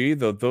WWE,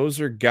 though. Those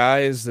are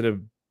guys that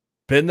have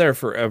been there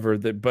forever.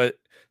 But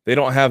they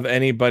don't have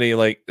anybody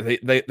like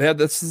they have.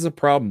 This is a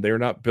problem. They're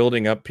not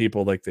building up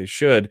people like they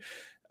should.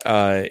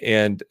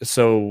 And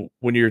so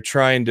when you're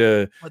trying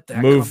to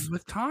move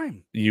with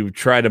time, you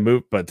try to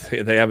move, but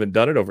they haven't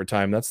done it over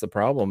time. That's the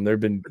problem. They've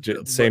been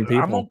the same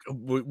people.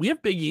 We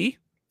have Big E.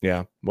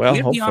 Yeah. Well, we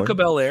have Bianca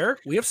Belair.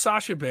 We have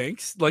Sasha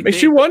Banks. Like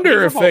makes you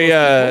wonder if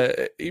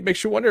it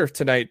makes you wonder if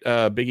tonight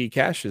Big E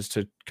cashes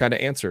to kind of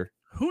answer.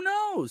 Who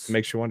knows? It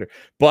makes you wonder.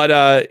 But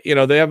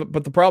they have.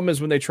 But the problem is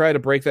when they try to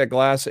break that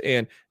glass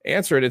and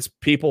answer it, it's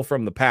people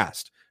from the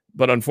past.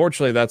 But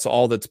unfortunately, that's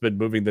all that's been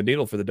moving the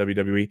needle for the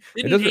WWE.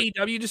 Didn't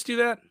AEW just do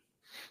that?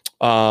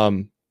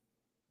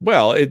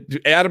 Well,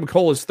 Adam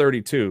Cole is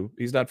 32.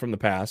 He's not from the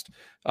past.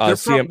 They're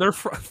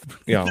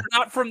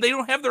not from. They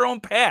don't have their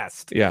own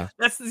past. Yeah,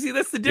 that's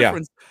the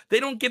difference. Yeah.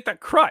 They don't get that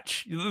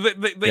crutch.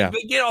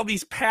 They get all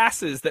these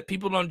passes that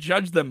people don't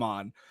judge them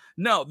on.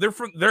 No, they're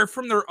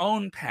from their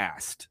own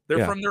past.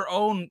 They're from their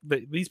own.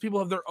 These people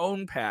have their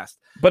own past.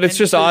 But it's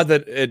just odd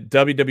that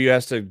WWE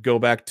has to go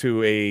back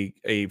to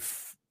a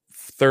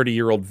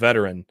 30-year-old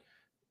veteran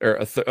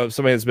or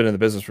somebody that's been in the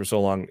business for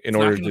so long in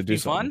order to do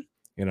something.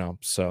 Fun?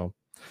 So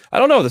I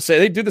don't know.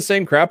 They do the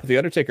same crap with the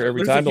Undertaker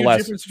every time. The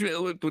last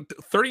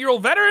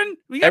 30-year-old veteran,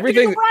 we got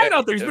everything right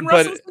out there. He's been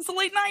wrestling since the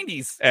late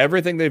 90s.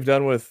 Everything they've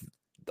done with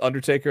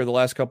Undertaker the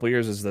last couple of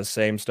years is the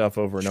same stuff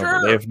over and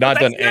over. They have not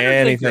done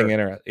anything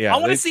interesting. Yeah, I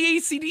want to see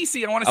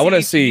ACDC. I want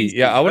to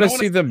see. I want to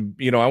see them.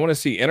 I want to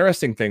see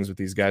interesting things with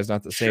these guys,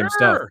 not the same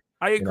stuff.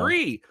 I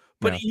agree.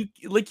 But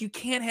you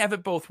can't have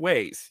it both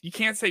ways. You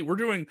can't say we're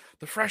doing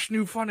the fresh,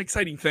 new, fun,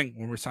 exciting thing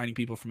when we're signing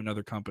people from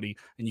another company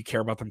and you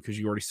care about them because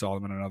you already saw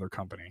them in another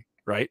company,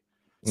 right?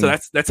 So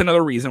that's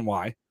another reason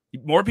why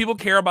more people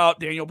care about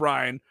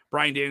Bryan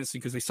Danielson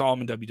because they saw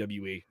him in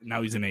WWE and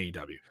now he's in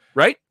AEW,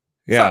 right?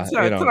 Yeah, it's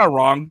not a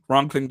wrong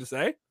thing to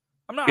say.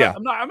 I'm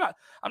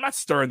not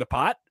stirring the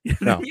pot. You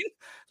know what I mean?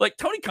 Like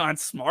Tony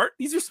Khan's smart.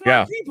 These are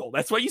smart people.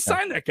 That's why you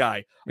signed that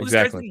guy. Well, this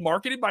guy's been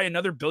marketed by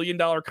another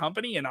billion-dollar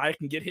company, and I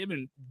can get him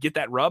and get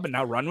that rub and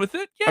now run with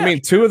it. Yeah. I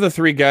mean, 2 of the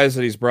 3 guys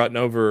that he's brought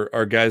over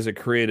are guys that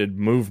created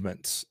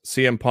movements.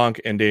 CM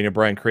Punk and Daniel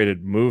Bryan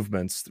created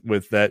movements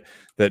with that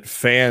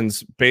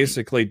fans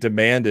basically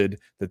demanded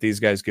that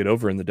these guys get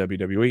over in the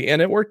WWE, and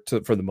it worked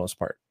for the most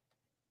part.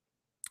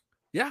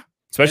 Yeah.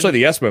 Especially the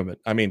Yes Movement.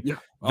 I mean,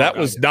 that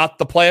was not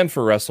the plan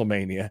for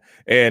WrestleMania,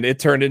 and it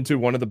turned into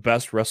one of the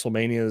best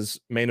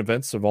WrestleMania's main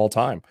events of all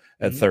time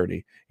at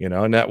 30.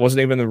 And that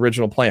wasn't even the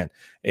original plan.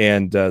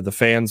 And the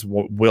fans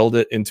willed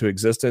it into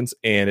existence,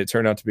 and it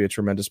turned out to be a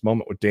tremendous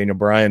moment with Daniel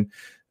Bryan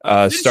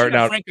starting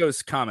out.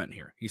 Franco's comment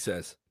here. He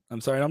says, "I'm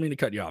sorry, I don't mean to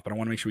cut you off, but I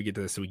want to make sure we get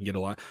to this so we can get a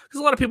lot because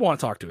a lot of people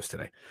want to talk to us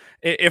today.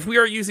 If we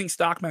are using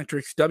stock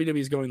metrics, WWE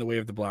is going the way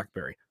of the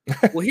BlackBerry.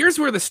 Well, here's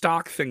where the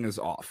stock thing is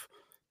off."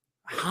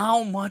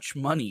 How much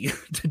money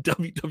did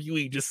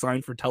WWE just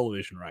sign for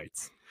television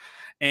rights?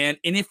 And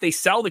if they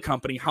sell the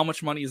company, how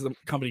much money is the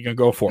company going to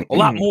go for? A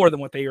lot more than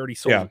what they already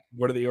sold. Yeah.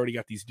 What do they already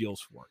got these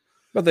deals for?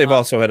 But they've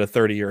also had a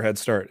 30-year head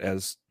start,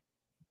 as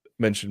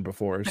mentioned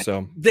before.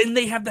 So then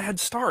they have the head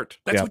start.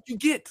 That's what you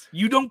get.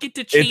 You don't get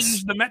to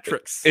change the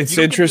metrics. It's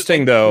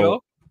interesting,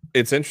 though.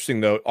 It's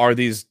interesting, though. Are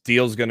these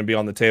deals going to be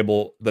on the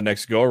table the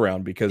next go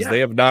around? Because they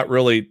have not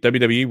really.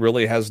 WWE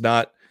really has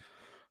not.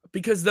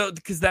 Because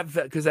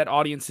that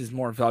audience is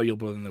more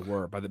valuable than they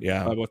were by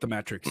what the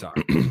metrics are.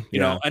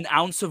 You know, an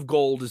ounce of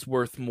gold is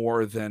worth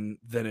more than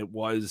it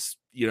was.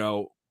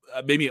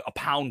 Maybe a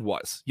pound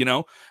was.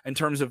 In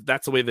terms of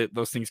that's the way that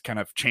those things kind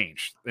of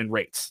change in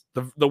rates.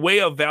 The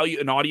way of value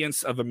an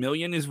audience of 1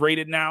 million is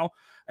rated now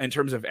in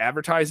terms of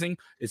advertising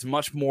is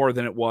much more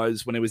than it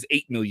was when it was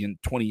 8 million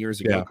 20 years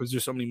ago because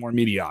there's so many more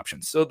media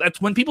options. So that's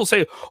when people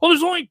say, "Oh,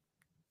 there's only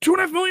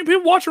 2.5 million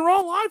people watching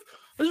Raw live.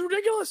 This is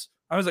ridiculous."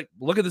 I was like,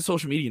 look at the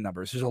social media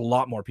numbers. There's a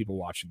lot more people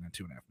watching than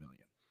 2.5 million.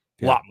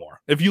 A lot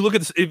more. If you look at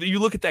this, if you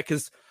look at that,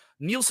 because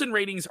Nielsen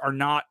ratings are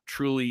not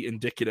truly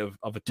indicative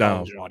of a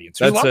television audience.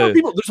 There's a lot more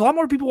people. There's a lot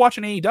more people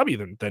watching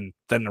AEW than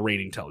the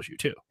rating tells you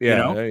too.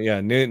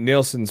 Yeah,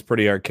 Nielsen's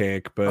pretty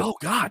archaic, but oh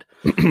god,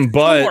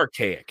 but so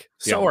archaic.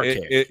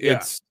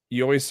 It's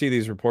you always see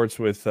these reports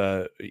with.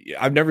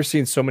 I've never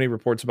seen so many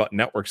reports about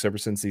networks ever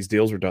since these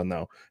deals were done.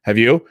 Though, have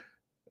you?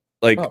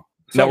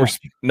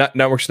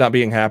 Networks not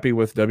being happy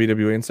with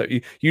WWE and stuff.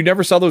 You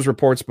never saw those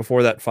reports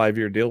before that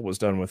 5-year deal was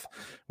done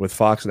with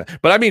Fox and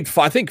that. But I mean,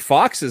 I think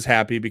Fox is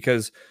happy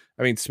because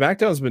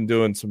SmackDown's been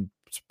doing some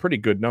pretty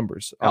good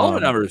numbers. Hell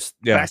of numbers.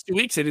 Last 2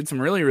 weeks they did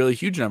some really, really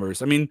huge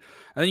numbers. I mean,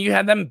 and then you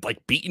had them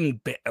beating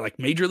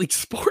Major League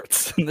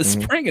Sports in the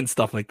spring and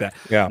stuff like that.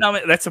 Yeah. Now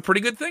that's a pretty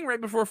good thing right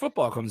before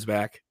football comes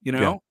back.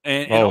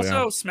 And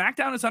also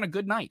SmackDown is on a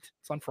good night.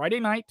 It's on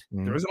Friday night.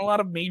 There isn't a lot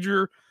of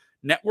major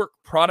network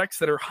products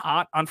that are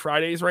hot on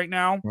Fridays right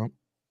now.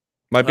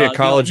 Might be a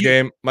college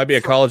game. Might be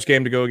a college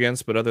game to go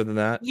against, but other than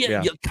that,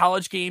 yeah,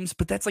 college games.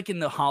 But that's like in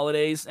the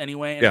holidays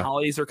anyway, and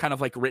holidays are kind of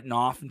like written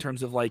off in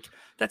terms of like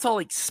that's all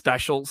like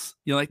specials.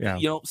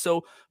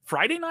 So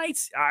Friday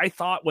nights, I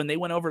thought when they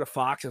went over to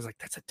Fox, I was like,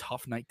 that's a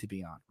tough night to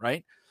be on,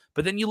 right?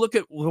 But then you look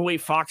at the way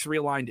Fox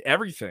realigned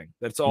everything.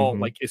 That's all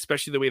like,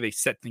 especially the way they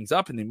set things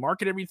up and they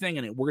market everything,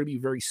 and we're going to be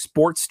very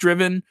sports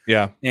driven.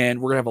 Yeah,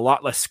 and we're going to have a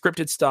lot less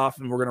scripted stuff,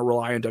 and we're going to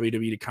rely on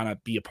WWE to kind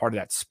of be a part of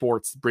that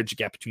sports bridge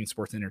gap between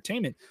sports and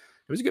entertainment.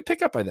 It was a good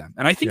pickup by them.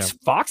 And I think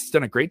Fox has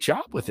done a great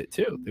job with it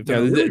too.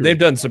 They've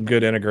done some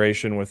good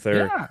integration with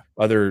their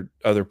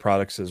other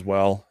products as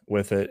well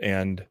with it.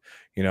 And,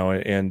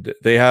 and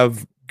they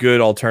have good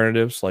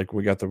alternatives. Like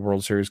we got the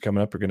World Series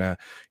coming up. We're going to,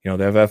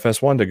 they have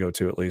FS1 to go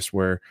to at least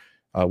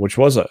which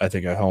was, I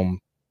think, a home,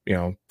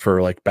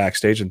 for like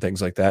backstage and things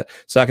like that.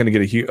 It's not going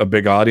to get a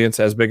big audience,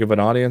 as big of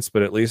an audience,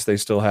 but at least they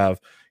still have,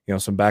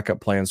 some backup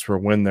plans for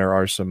when there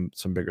are some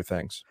bigger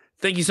things.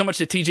 Thank you so much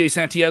to TJ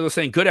Santiago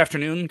saying, good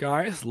afternoon,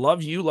 guys.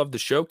 Love you. Love the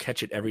show.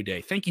 Catch it every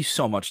day. Thank you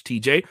so much,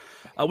 TJ.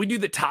 We do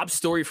the top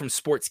story from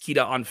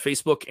Sportskeeda on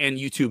Facebook and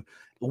YouTube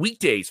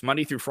weekdays,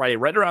 Monday through Friday,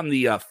 right around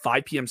the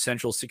 5 p.m.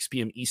 Central, 6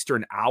 p.m.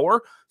 Eastern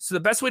hour. So the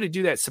best way to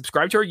do that,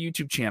 subscribe to our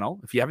YouTube channel.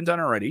 If you haven't done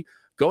it already,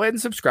 go ahead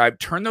and subscribe.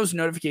 Turn those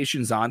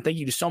notifications on. Thank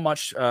you so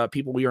much,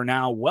 people. We are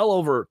now well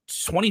over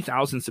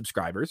 20,000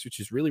 subscribers, which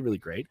is really, really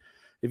great.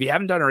 If you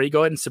haven't done already, go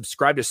ahead and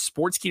subscribe to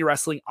Sportskeeda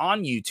Wrestling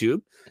on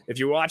YouTube. If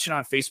you're watching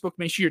on Facebook,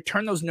 make sure you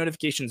turn those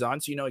notifications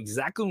on so you know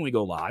exactly when we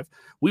go live.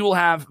 We will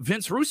have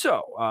Vince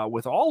Russo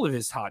with all of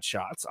his hot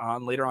shots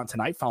on later on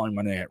tonight following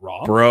Monday Night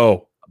Raw.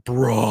 Bro.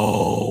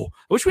 I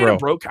wish we had a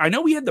bro. I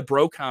know we had the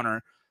bro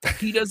counter.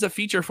 He does a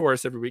feature for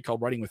us every week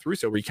called Writing with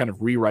Russo where he kind of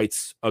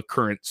rewrites a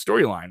current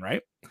storyline,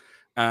 right?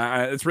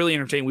 It's really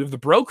entertaining. We have the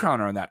bro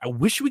counter on that. I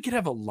wish we could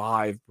have a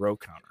live bro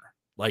counter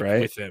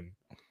with him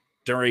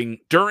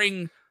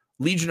during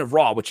Legion of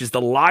Raw, which is the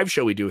live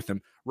show we do with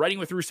him. Writing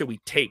with Russo, we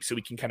tape so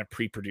we can kind of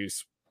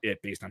pre-produce it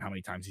based on how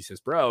many times he says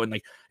bro. And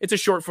like it's a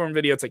short form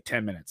video, it's like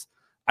 10 minutes.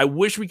 I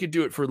wish we could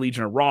do it for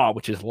Legion of Raw,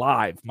 which is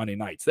live Monday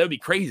nights. That would be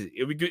crazy.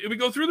 It would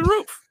go through the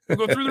roof. It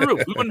would go through the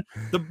roof.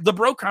 The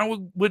bro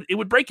counter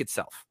would break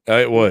itself.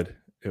 It would.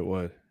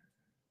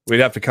 We'd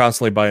have to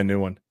constantly buy a new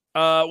one.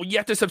 You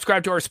have to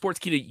subscribe to our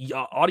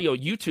Sportskeeda audio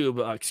YouTube.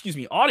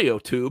 Audio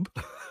tube.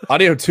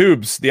 Audio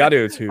tubes. The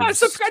audio tubes.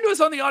 Subscribe to us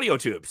on the audio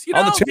tubes.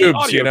 On the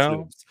tubes,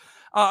 tubes.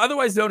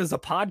 Otherwise known as a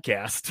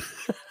podcast.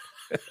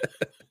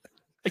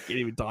 I can't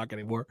even talk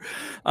anymore.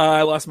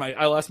 I lost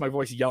my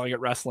voice yelling at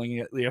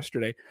wrestling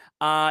yesterday.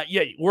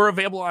 We're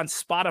available on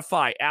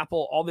Spotify,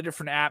 Apple, all the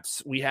different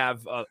apps. We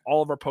have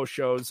all of our post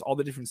shows, all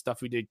the different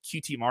stuff we did.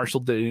 QT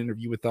Marshall did an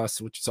interview with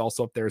us, which is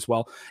also up there as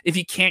well. If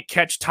you can't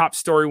catch Top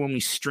Story when we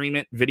stream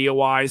it video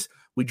wise,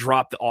 we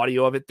drop the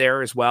audio of it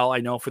there as well. I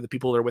know for the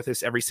people that are with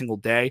us every single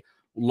day,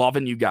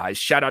 loving you guys.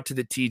 Shout out to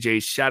the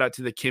TJs, shout out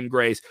to the Kim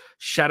Grays,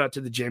 shout out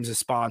to the James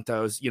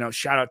Espontos,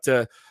 shout out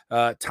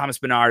to Thomas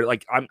Bernard.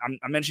 Like I'm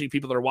mentioning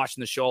people that are watching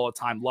the show all the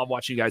time. Love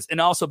watching you guys.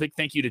 And also big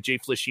thank you to Jay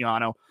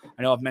Feliciano.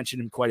 I know I've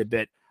mentioned him quite a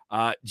bit.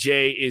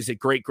 Jay is a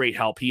great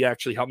help. He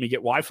actually helped me get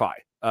Wi-Fi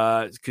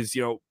because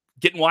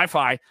getting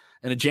Wi-Fi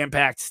in a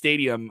jam-packed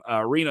stadium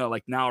arena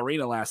like Now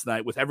Arena last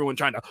night with everyone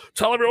trying to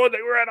tell everyone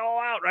they were at All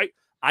Out, right?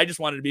 I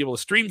just wanted to be able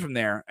to stream from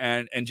there.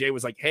 And Jay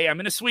was like, hey, I'm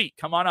in a suite.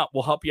 Come on up.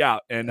 We'll help you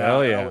out. And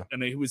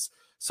and he was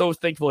so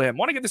thankful to him. I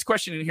want to get this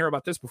question in here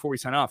about this before we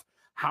sign off.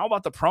 How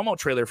about the promo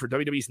trailer for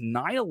WWE's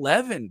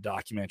 9/11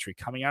 documentary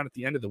coming out at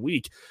the end of the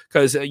week?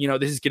 Because,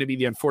 this is going to be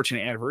the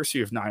unfortunate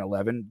anniversary of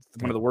 9/11,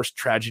 one of the worst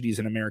tragedies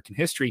in American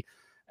history.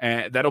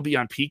 That'll be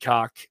on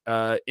Peacock.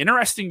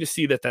 Interesting to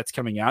see that's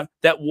coming out.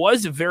 That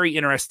was a very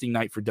interesting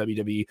night for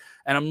WWE,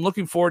 and I'm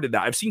looking forward to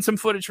that. I've seen some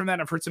footage from that.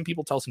 I've heard some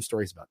people tell some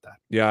stories about that.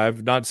 Yeah,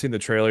 I've not seen the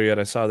trailer yet.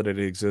 I saw that it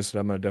existed.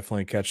 I'm going to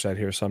definitely catch that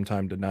here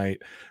sometime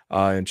tonight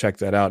and check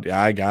that out.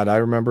 Yeah, I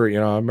remember,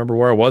 I remember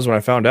where I was when I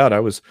found out.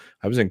 I was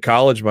in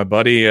college. My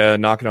buddy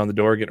knocking on the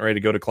door, getting ready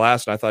to go to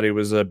class, and I thought he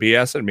was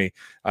BSing me.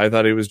 I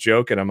thought he was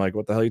joking. I'm like,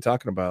 what the hell are you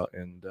talking about?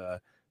 And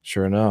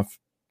sure enough.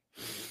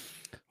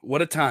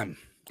 What a time.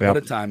 Yep.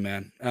 What a time,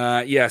 man.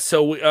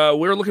 So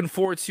we're looking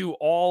forward to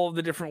all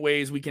the different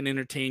ways we can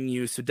entertain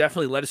you. So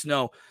definitely let us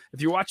know.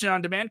 If you're watching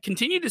on demand,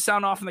 continue to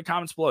sound off in the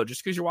comments below.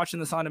 Just because you're watching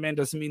this on demand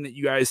doesn't mean that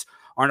you guys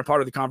aren't a part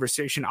of the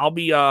conversation. I'll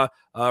be right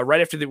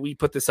after we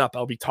put this up,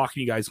 I'll be talking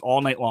to you guys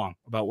all night long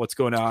about what's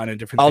going on and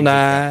different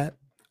things.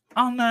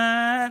 All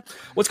night.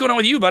 What's going on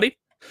with you, buddy?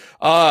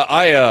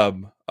 I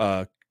am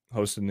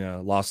hosting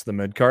Lost in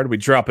the Mid Card. We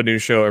drop a new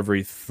show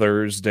every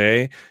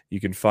Thursday. You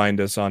can find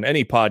us on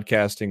any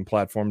podcasting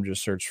platform.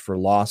 Just search for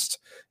Lost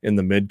in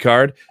the Mid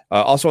Card.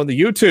 Also on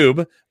the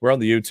YouTube. We're on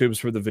the YouTubes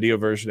for the video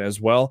version as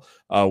well.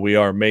 We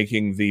are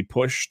making the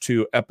push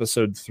to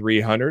episode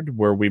 300,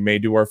 where we may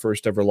do our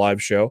first ever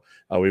live show.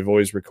 We've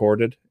always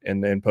recorded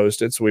and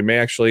posted, so we may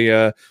actually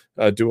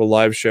do a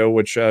live show,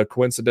 which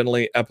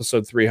coincidentally,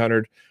 episode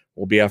 300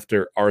 will be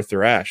after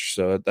Arthur Ashe.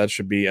 So that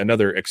should be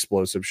another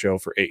explosive show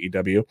for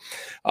AEW.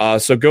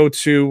 So go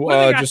to what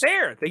do they got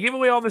there? They gave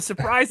away all the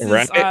surprises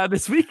right?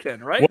 this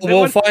weekend, right?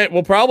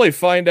 We'll probably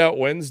find out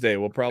Wednesday.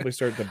 We'll probably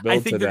start to build. I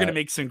think they're going to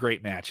make some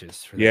great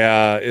matches.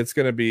 Yeah, it's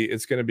gonna be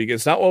good.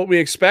 It's not what we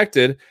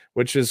expected,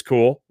 which is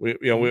cool.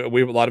 We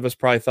a lot of us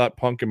probably thought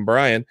Punk and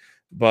Bryan,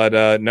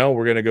 but no,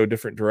 we're gonna go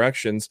different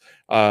directions.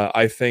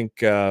 I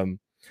think.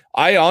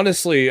 I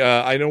honestly,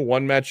 I know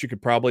one match you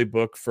could probably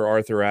book for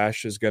Arthur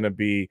Ashe is going to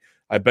be,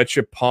 I bet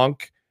you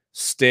Punk,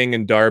 Sting,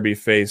 and Darby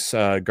face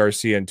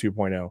Garcia in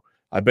 2.0.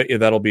 I bet you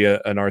that'll be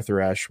an Arthur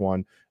Ashe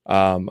one.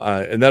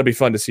 And that'll be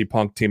fun to see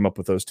Punk team up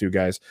with those two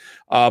guys.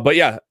 But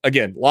yeah,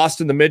 again, Lost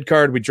in the mid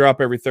card. We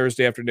drop every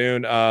Thursday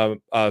afternoon. Fellow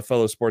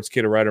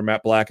Sportskeeda writer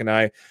Matt Black and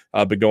I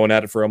been going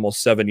at it for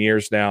almost 7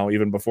 years now.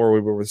 Even before we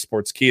were with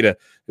Sportskeeda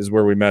is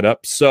where we met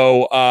up.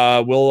 So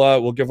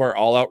we'll give our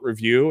all out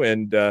review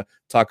and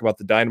talk about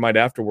the Dynamite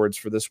afterwards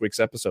for this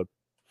week's episode.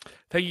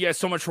 Thank you guys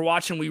so much for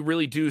watching. We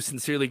really do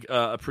sincerely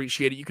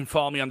appreciate it. You can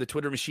follow me on the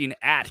Twitter machine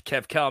at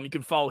Kev Kelm. You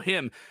can follow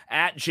him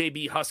at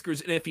JB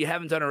Huskers. And if you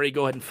haven't done already,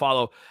 go ahead and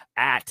follow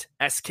at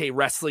SK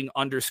Wrestling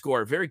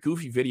 _. Very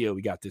goofy video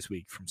we got this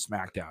week from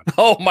SmackDown.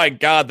 Oh my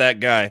God, that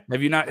guy.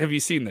 Have you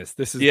seen this?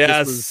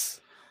 Yes. This was,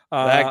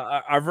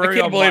 our very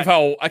I can't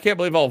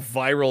believe how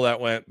viral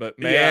that went, but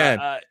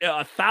man,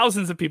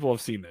 thousands of people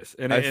have seen this,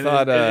 and it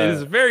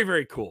is very,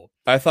 very cool.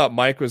 I thought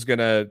Mike was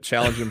gonna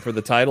challenge him for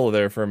the title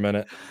there for a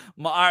minute.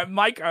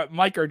 Mike,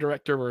 our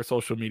director of our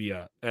social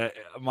media,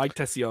 Mike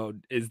Tessio,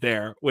 is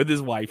there with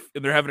his wife,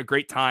 and they're having a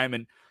great time.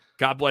 And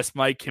God bless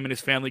Mike, him and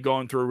his family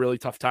going through a really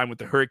tough time with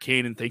the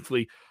hurricane, and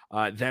thankfully,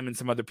 them and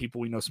some other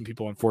people, we know some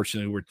people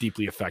unfortunately were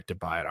deeply affected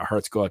by it. Our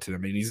hearts go out to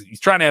them, and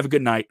he's trying to have a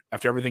good night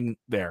after everything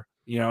there.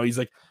 You know, he's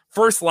like,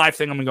 first live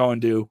thing I'm gonna go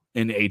and do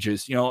in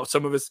ages. You know,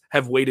 some of us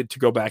have waited to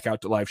go back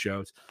out to live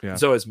shows. Yeah.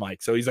 So is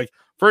Mike. So he's like,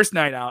 first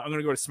night out, I'm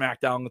gonna go to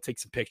SmackDown. I'm gonna take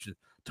some pictures,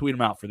 tweet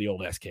them out for the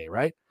old SK,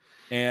 right?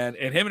 And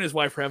him and his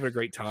wife are having a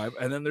great time.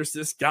 And then there's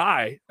this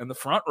guy in the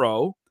front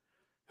row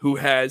who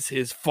has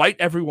his Fight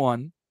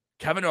Everyone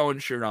Kevin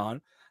Owens shirt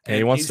on. And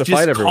he wants to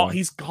fight everyone.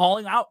 He's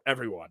calling out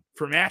everyone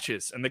for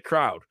matches and the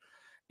crowd.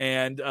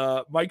 And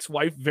Mike's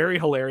wife very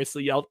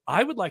hilariously yelled,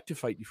 "I would like to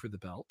fight you for the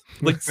belt."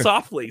 Like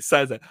softly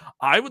says it.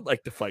 "I would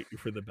like to fight you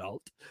for the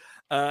belt."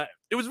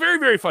 It was very,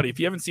 very funny. If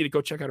you haven't seen it, go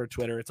check out our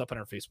Twitter. It's up on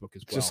our Facebook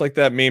as well. Just like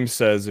that meme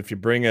says, if you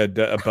bring a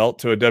belt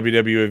to a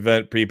WWE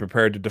event, be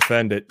prepared to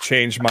defend it.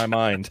 Change my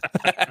mind.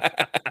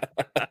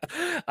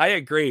 I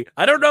agree.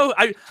 I don't know.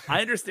 I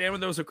understand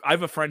when those. I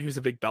have a friend who's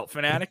a big belt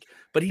fanatic,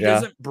 but he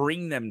doesn't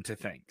bring them to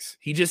things.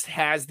 He just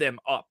has them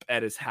up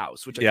at his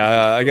house. Which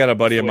I got a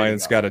buddy of mine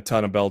that's got a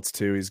ton of belts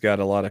too. He's got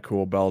a lot of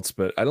cool belts,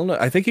 but I don't know.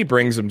 I think he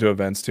brings them to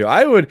events too.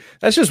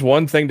 That's just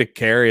one thing to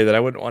carry that I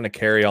wouldn't want to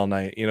carry all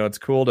night. You know, it's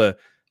cool to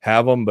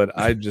have them, but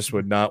I just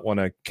would not want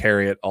to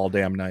carry it all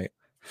damn night.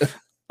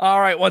 All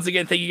right. Once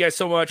again, thank you guys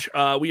so much.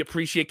 We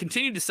appreciate.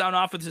 Continue to sound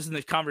off with us in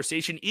this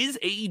conversation. Is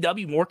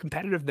AEW more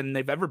competitive than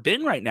they've ever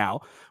been right now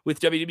with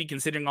WWE,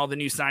 considering all the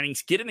new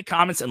signings? Get in the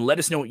comments and let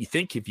us know what you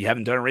think. If you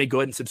haven't done already, go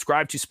ahead and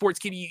subscribe to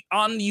Sportskeeda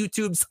on the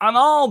YouTubes, on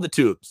all the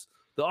tubes,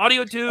 the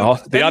audio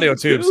tubes, the audio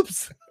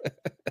tubes,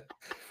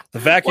 the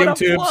vacuum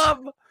tubes.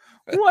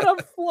 What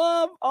a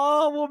flub.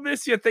 Oh, we'll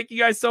miss you. Thank you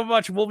guys so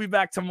much. We'll be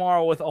back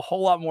tomorrow with a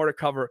whole lot more to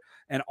cover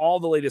and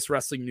all the latest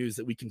wrestling news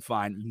that we can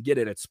find. You can get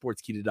it at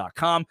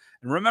sportskeeda.com.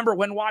 And remember,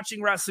 when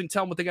watching wrestling,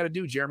 tell them what they got to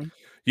do, Jeremy.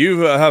 You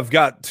have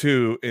got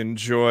to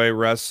enjoy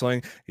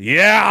wrestling.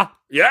 Yeah.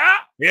 Yeah.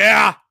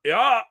 Yeah.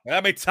 Yeah.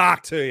 Let me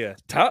talk to you.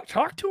 Talk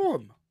to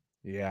them.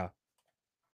 Yeah.